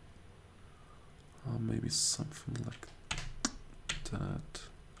 Maybe something like that.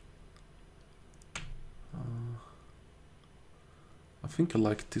 I think I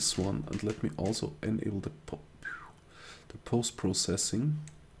like this one, and let me also enable the post-processing.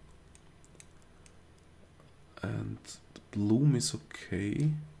 And the bloom is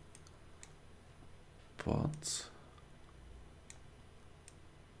okay, but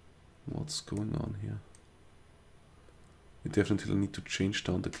what's going on here? We definitely need to change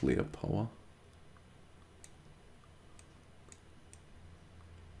down the glare power.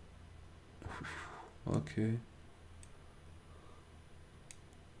 Okay.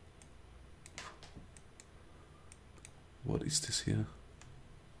 What is this here?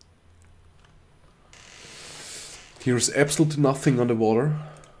 Here's absolutely nothing on the water,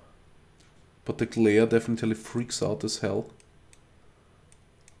 but the glare definitely freaks out as hell.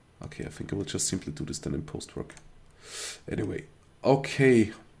 Okay, I think I will just simply do this then in post-work. Anyway,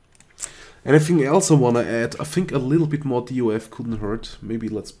 okay. Anything else I want to add? I think a little bit more DOF couldn't hurt. Maybe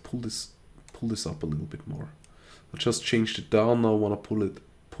let's pull this up a little bit more. I just changed it down. Now I want to pull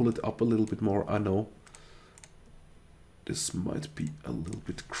it up a little bit more. I know this might be a little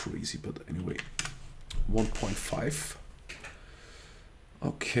bit crazy, but anyway, 1.5.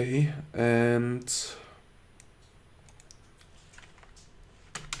 Okay, and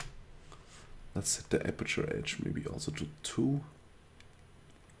let's set the aperture edge maybe also to 2.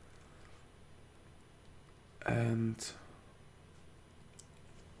 And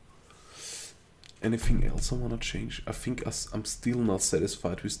anything else I want to change? I think I'm still not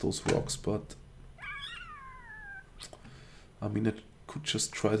satisfied with those rocks, but I mean, I could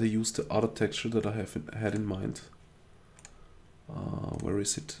just try to use the other texture that I had in mind. Where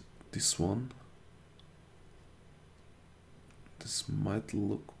is it? This one. This might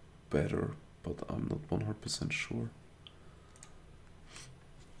look better, but I'm not 100% sure.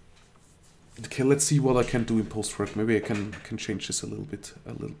 Okay, let's see what I can do in post-work. Maybe I can change this a little bit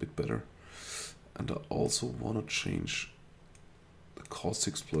better. And I also want to change the cost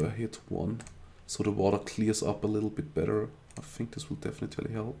explorer here to 1, so the water clears up a little bit better. I think this will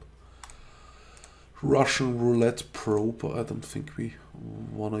definitely help. Russian roulette probe. I don't think we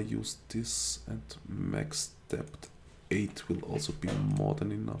want to use this, and max depth 8 will also be more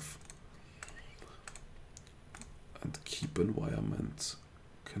than enough. And keep environment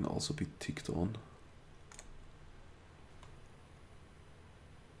can also be ticked on.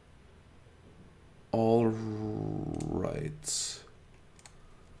 All right.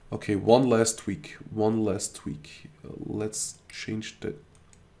 Okay, one last tweak. Let's change the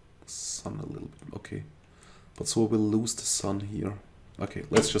sun a little bit. Okay, but so we'll lose the sun here. Okay,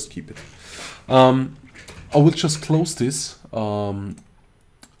 let's just keep it. I will just close this. Octane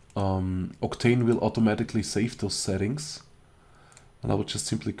will automatically save those settings. And I would just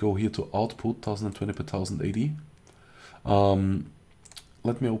simply go here to output 1020 by 1080.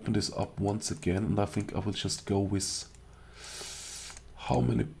 Let me open this up once again, and I think I will just go with how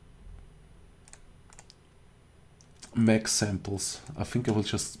many max samples. I think I will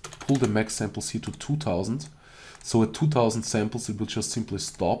just pull the max samples here to 2000. So at 2000 samples, it will just simply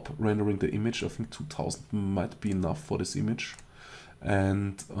stop rendering the image. I think 2000 might be enough for this image.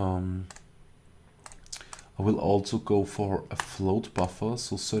 And I will also go for a float buffer,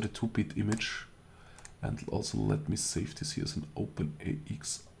 so 32-bit image. And also let me save this here as an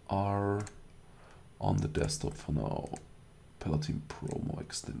OpenAXR on the desktop for now. Palatine Pro more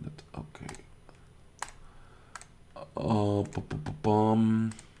extended. Okay.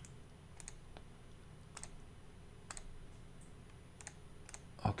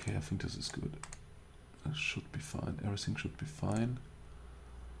 Okay, I think this is good. That should be fine. Everything should be fine.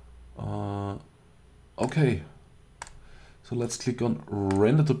 Okay. So let's click on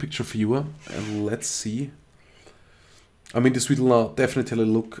render to picture viewer and let's see. I mean, this will now definitely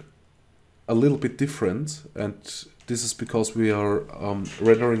look a little bit different, and this is because we are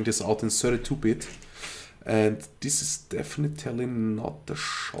rendering this out in 32-bit, and this is definitely not the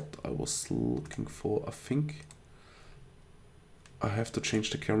shot I was looking for. I think I have to change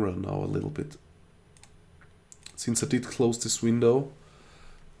the camera now a little bit. Since I did close this window,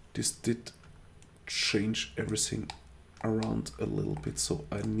 this did change everything around a little bit, so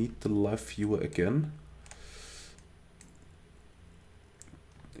I need the live viewer again.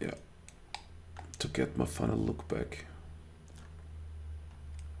 Yeah, to get my final look back.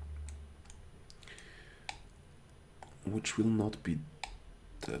 Which will not be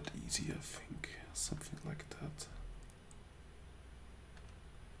that easy, I think. Something like that.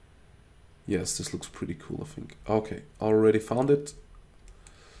 Yes, this looks pretty cool, I think. Okay, already found it.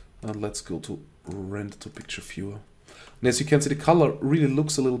 And let's go to render to picture viewer. And as you can see, the color really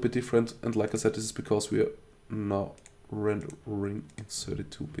looks a little bit different. And like I said, this is because we are now rendering in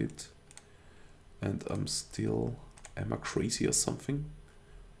 32-bit. And I'm still... Am I crazy or something?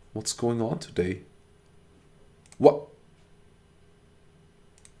 What's going on today? What?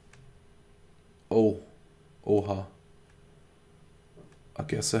 Oh. Oha. I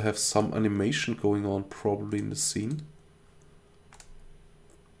guess I have some animation going on probably in the scene.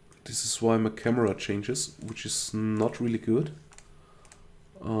 This is why my camera changes, which is not really good.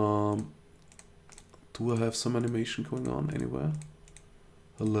 Do I have some animation going on anywhere?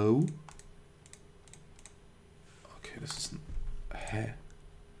 Hello? Okay, this is... Heh.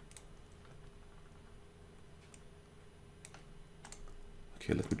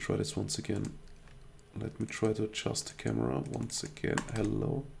 Okay, let me try this once again. Let me try to adjust the camera once again.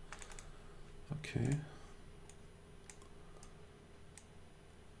 Hello? Okay.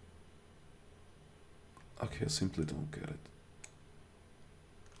 Okay, I simply don't get it.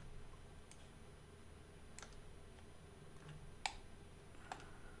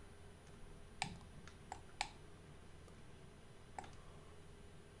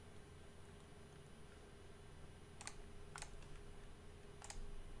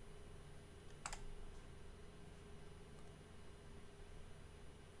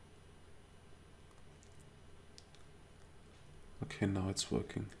 Okay, now it's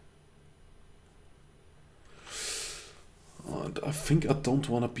working. And I think I don't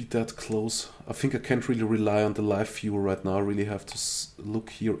want to be that close. I think I can't really rely on the live view right now. I really have to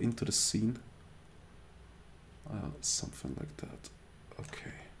look here into the scene. Something like that.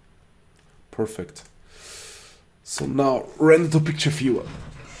 Okay. Perfect. So now render to picture viewer.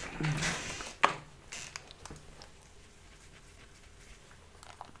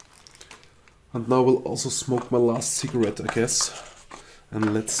 And now we'll also smoke my last cigarette, I guess.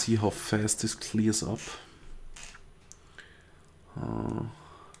 And let's see how fast this clears up.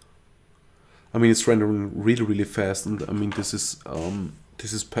 I mean, it's rendering really, really fast, and I mean, this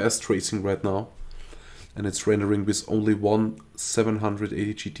is past tracing right now, and it's rendering with only one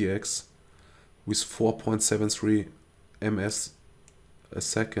 780 GTX with 4.73 ms a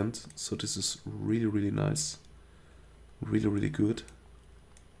second. So this is really, really nice, really, really good.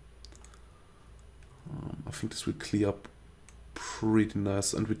 I think this will clear up pretty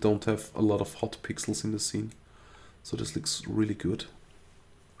nice, and we don't have a lot of hot pixels in the scene, so this looks really good.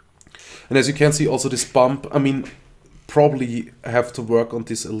 And as you can see, also this bump, I mean, probably have to work on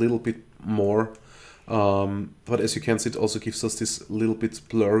this a little bit more, but as you can see, it also gives us this little bit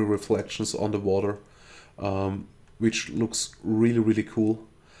blurry reflections on the water, which looks really, really cool.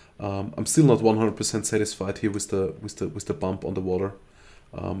 I'm still not 100% satisfied here with the bump on the water.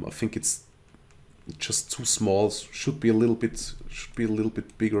 I think it's just too small. Should be a little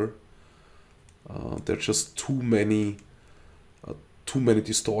bit bigger. There are just too many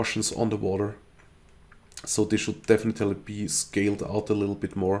distortions on the water, so they should definitely be scaled out a little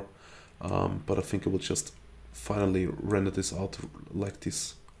bit more, but I think I will just finally render this out like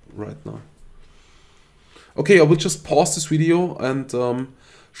this right now. Okay, I will just pause this video and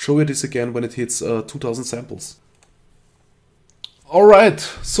show you this again when it hits 2000 samples. Alright,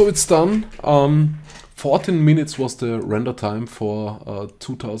 so it's done. 14 minutes was the render time for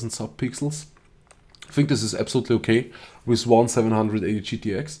 2000 subpixels. I think this is absolutely okay with one 780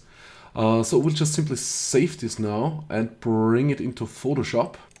 GTX. So we'll just simply save this now and bring it into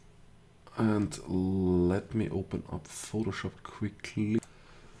Photoshop. And let me open up Photoshop quickly.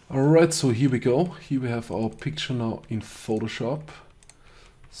 Alright, so here we go. Here we have our picture now in Photoshop.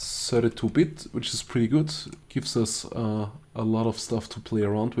 32-bit, which is pretty good. Gives us a lot of stuff to play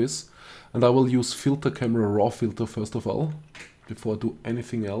around with. And I will use filter camera raw filter first of all, before I do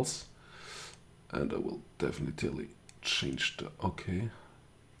anything else. And I will definitely change the, okay.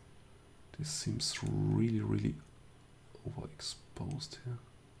 This seems really, really overexposed here.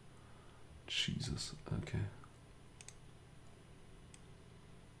 Jesus, okay.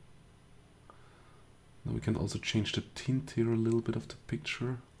 Now we can also change the tint here a little bit of the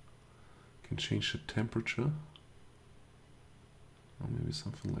picture. Can change the temperature. Or maybe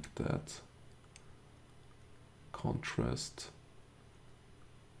something like that. Contrast.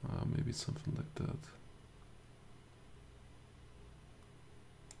 Maybe something like that.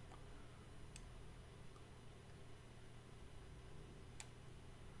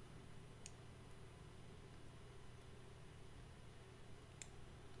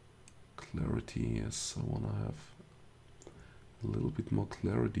 Clarity, yes, I want to have a little bit more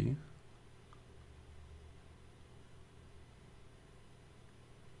clarity.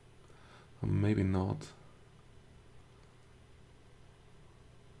 Or maybe not.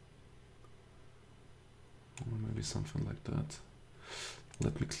 Or maybe something like that.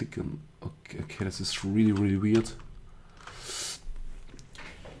 Let me click on, okay, this is really, really weird.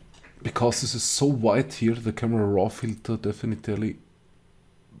 Because this is so white here, the camera raw filter definitely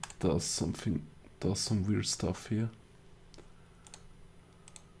does some weird stuff here.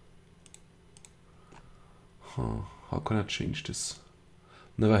 Huh, how can I change this?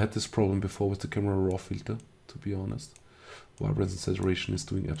 Never had this problem before with the camera raw filter, to be honest. Vibrance and saturation is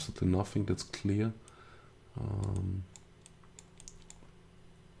doing absolutely nothing, that's clear.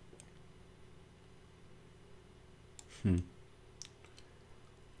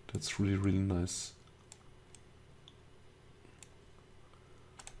 That's really, really nice.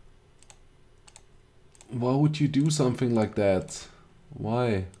 Why would you do something like that?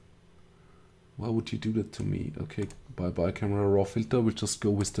 Why? Why would you do that to me? Okay, bye-bye camera raw filter. We'll just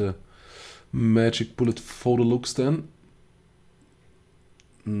go with the magic bullet photo looks then.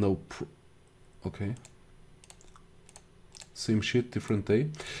 Nope. Okay. Same shit, different day.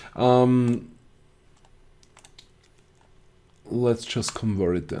 Let's just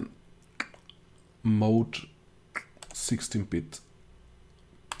convert it then. Mode 16-bit.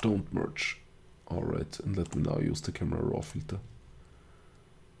 Don't merge. Alright, and let me now use the camera raw filter.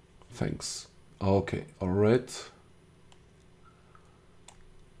 Thanks. Okay, alright.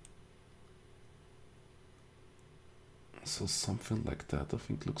 So something like that I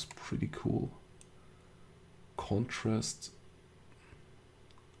think looks pretty cool. Contrast.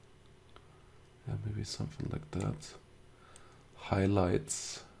 Yeah, maybe something like that.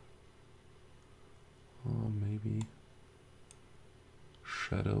 Highlights. Maybe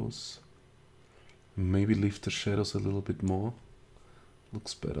shadows. Maybe leave the shadows a little bit more.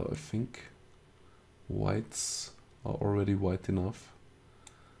 Looks better, I think. Whites are already white enough.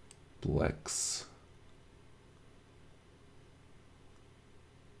 Blacks.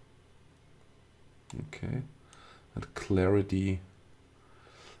 Okay. And clarity.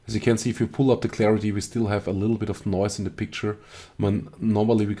 As you can see, if you pull up the clarity, we still have a little bit of noise in the picture.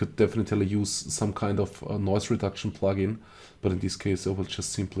 Normally we could definitely use some kind of noise reduction plugin, but in this case I will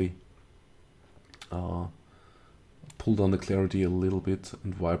just simply pull down the clarity a little bit,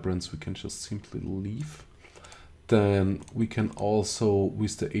 and vibrance we can just simply leave. Then we can also,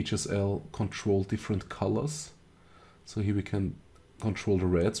 with the HSL, control different colors. So here we can control the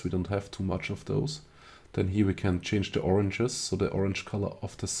reds, we don't have too much of those. Then here we can change the oranges, so the orange color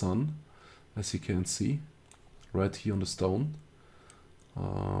of the sun, as you can see, right here on the stone.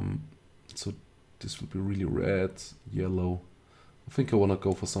 So this will be really red, yellow. I think I want to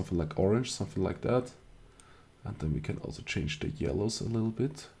go for something like orange, something like that. And then we can also change the yellows a little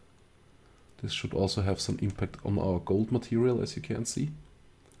bit. This should also have some impact on our gold material, as you can see.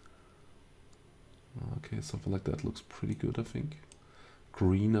 Okay, something like that looks pretty good, I think.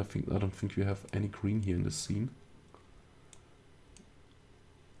 Green, I don't think we have any green here in the scene.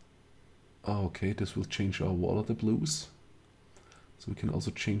 Okay, this will change our water, the blues. So we can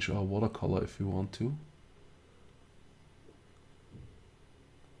also change our watercolor if we want to.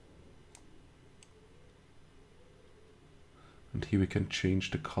 And here we can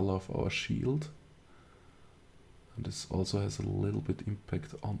change the color of our shield. And this also has a little bit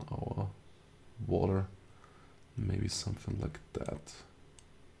impact on our water. Maybe something like that.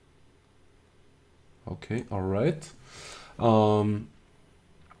 Okay, alright.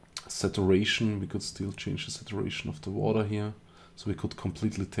 Saturation, we could still change the saturation of the water here. So we could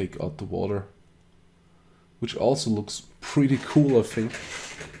completely take out the water, which also looks pretty cool, I think.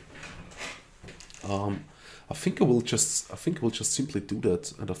 I think I will just simply do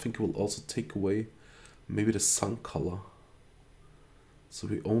that, and I think I will also take away maybe the sun color. So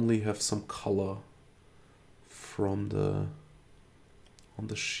we only have some color from on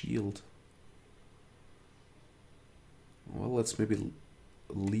the shield. Well, let's maybe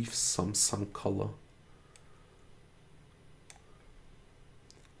leave some sun color.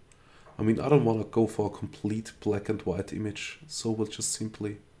 I mean, I don't want to go for a complete black and white image, so we'll just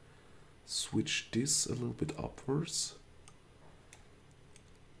simply switch this a little bit upwards.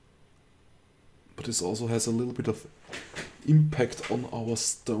 But this also has a little bit of impact on our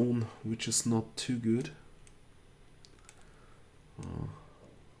stone, which is not too good.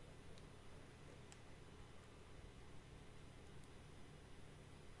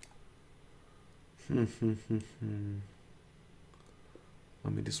 I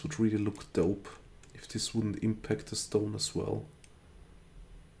mean, this would really look dope if this wouldn't impact the stone as well.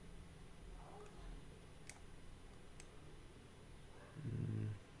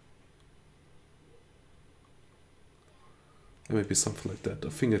 Maybe something like that. I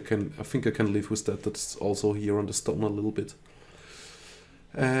think I can live with that. That's also here on the stone a little bit.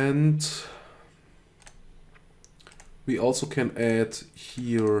 And we also can add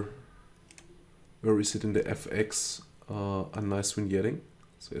here, where is it in the FX, a nice vignetting.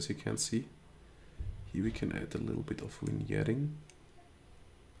 So as you can see, here we can add a little bit of vignetting.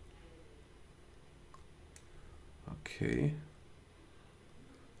 Okay.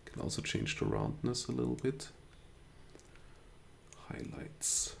 Can also change the roundness a little bit.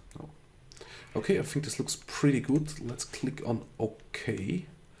 Highlights. No. Okay, I think this looks pretty good. Let's click on OK.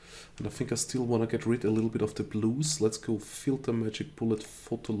 And I think I still want to get rid a little bit of the blues. Let's go Filter Magic Bullet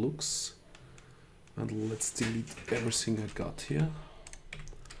Photo Looks. And let's delete everything I got here.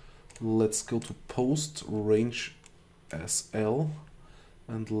 Let's go to Post, Range SL.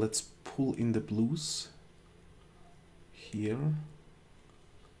 And let's pull in the blues here,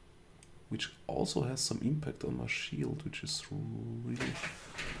 which also has some impact on my shield, which is really,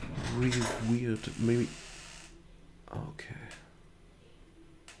 really weird. Maybe, okay.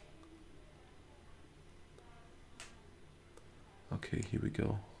 Okay, here we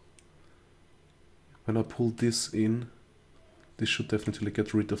go. When I pull this in, this should definitely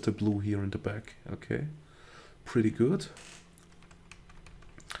get rid of the blue here in the back. Okay, pretty good.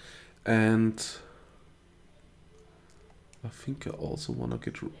 And I think I also want to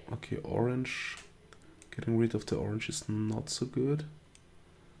get, okay, orange. Getting rid of the orange is not so good.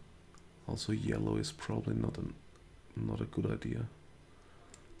 Also yellow is probably not not a good idea.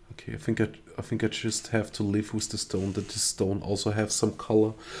 Okay, I think I just have to live with the stone, that this stone also have some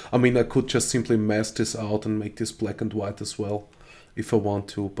color. I mean, I could just simply mask this out and make this black and white as well, if I want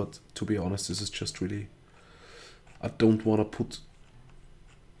to, but to be honest, this is just really... I don't want to put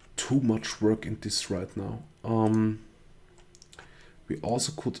too much work in this right now. We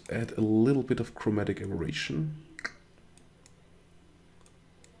also could add a little bit of chromatic aberration.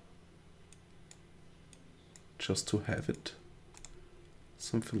 Just to have it.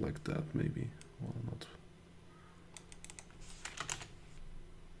 Something like that, maybe. Well, not.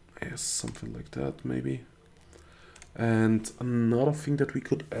 Yes, something like that, maybe. And another thing that we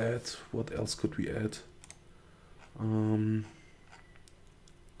could add, what else could we add?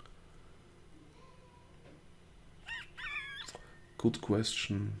 Good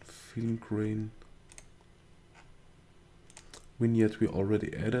question. Film grain. Vignette we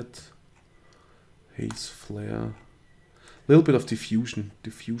already added. Haze flare. A little bit of diffusion.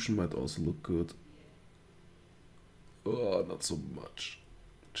 Diffusion might also look good. Oh, not so much.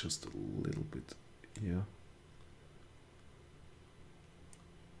 Just a little bit here.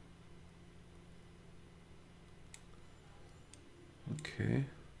 Okay.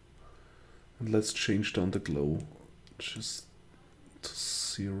 And let's change down the glow. Just to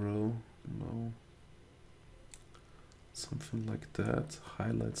 0. No. Something like that.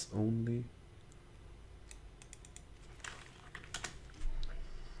 Highlights only.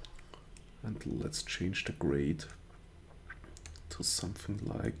 And let's change the grade to something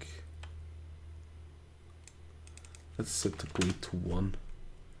like, let's set the grade to 1.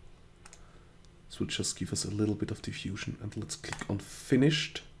 This will just give us a little bit of diffusion, and let's click on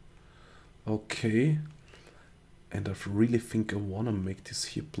finished. Okay. And I really think I want to make this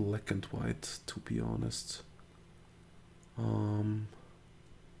here black and white, to be honest.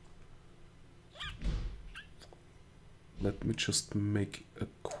 Let me just make a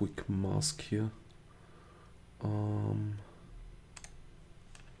quick mask here.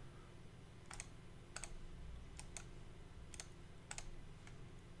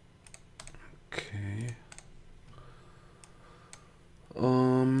 Okay.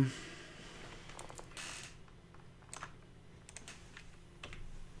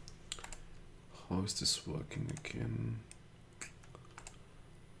 How is this working again?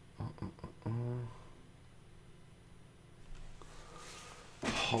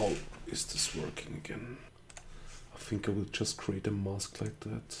 How is this working again? I think I will just create a mask like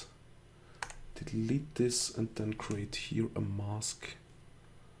that. Delete this and then create here a mask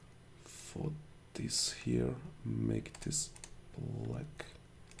for this here. Make this black.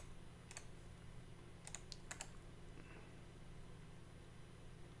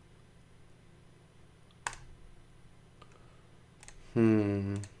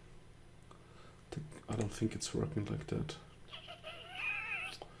 I don't think it's working like that.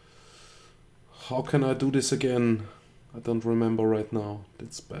 How can I do this again? I don't remember right now.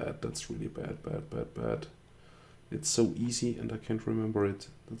 That's bad. That's really bad, bad, bad, bad. It's so easy and I can't remember it.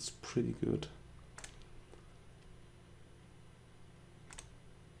 That's pretty good.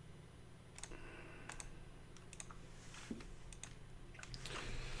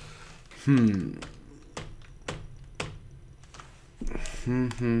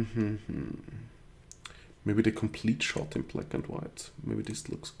 Maybe the complete shot in black and white. Maybe this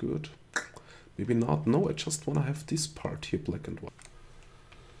looks good. Maybe not. No, I just want to have this part here black and white.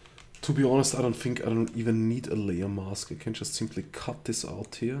 To be honest, I don't even need a layer mask. I can just simply cut this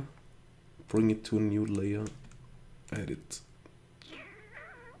out here, bring it to a new layer, edit,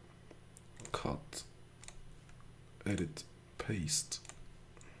 cut, edit, paste.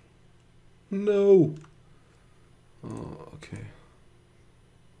 No! Oh, okay.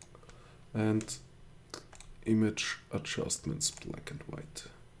 And image adjustments, black and white.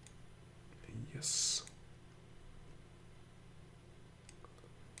 Yes.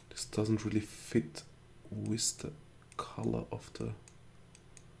 This doesn't really fit with the color of the...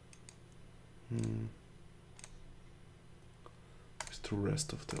 with the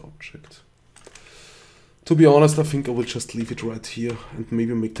rest of the object. To be honest, I think I will just leave it right here and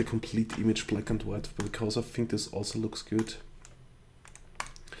maybe make the complete image black and white, because I think this also looks good.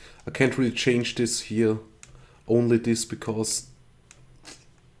 I can't really change this here, only this, because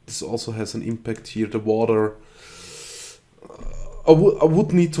this also has an impact here. The water, I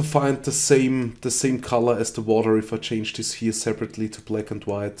would need to find the same color as the water if I change this here separately to black and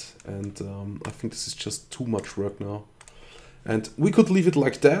white, and I think this is just too much work now. And we could leave it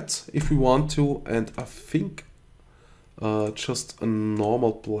like that if we want to, and I think just a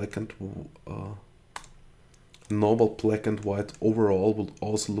normal black and white overall will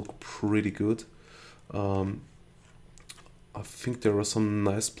also look pretty good. I think there are some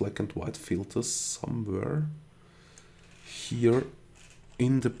nice black and white filters somewhere here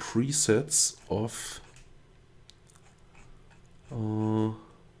in the presets of I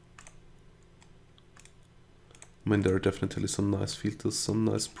mean, there are definitely some nice filters, some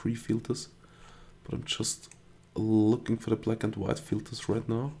nice pre-filters, but I'm just looking for the black and white filters right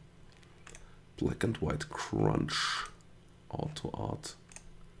now. Black and white crunch, auto art.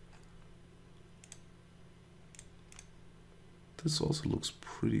 This also looks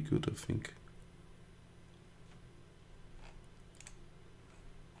pretty good, I think.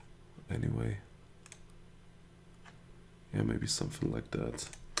 Anyway. Yeah, maybe something like that.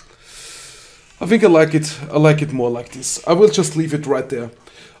 I think I like it. I like it more like this. I will just leave it right there.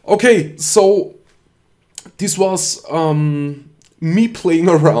 Okay, so this was me playing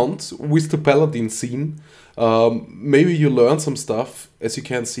around with the Paladin scene. Maybe you learned some stuff. As you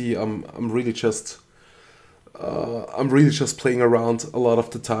can see, I'm really just playing around a lot of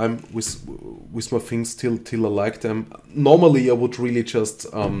the time with my things till I like them. Normally, I would really just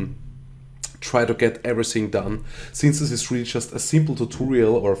try to get everything done, since this is really just a simple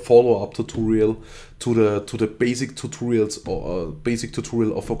tutorial or follow-up tutorial to the basic tutorials or basic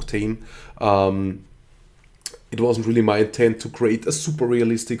tutorial of Octane. It wasn't really my intent to create a super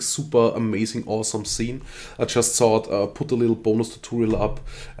realistic, super amazing, awesome scene. I just thought put a little bonus tutorial up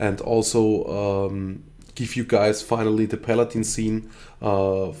and also give you guys finally the Paladin scene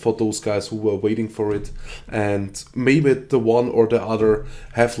for those guys who were waiting for it, and maybe the one or the other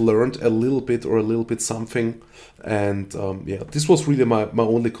have learned a little bit or a little bit something. And yeah, this was really my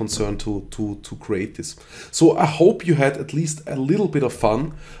only concern to create this. So I hope you had at least a little bit of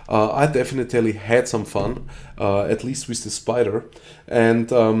fun. I definitely had some fun, at least with the spider.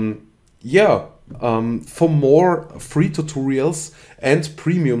 And yeah, for more free tutorials and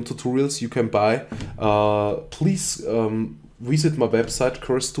premium tutorials you can buy, please visit my website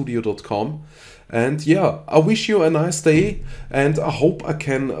cursestudio.com. And yeah, I wish you a nice day, and I hope I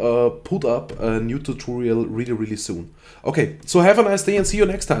can put up a new tutorial really soon. Okay, so have a nice day and see you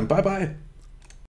next time. Bye bye.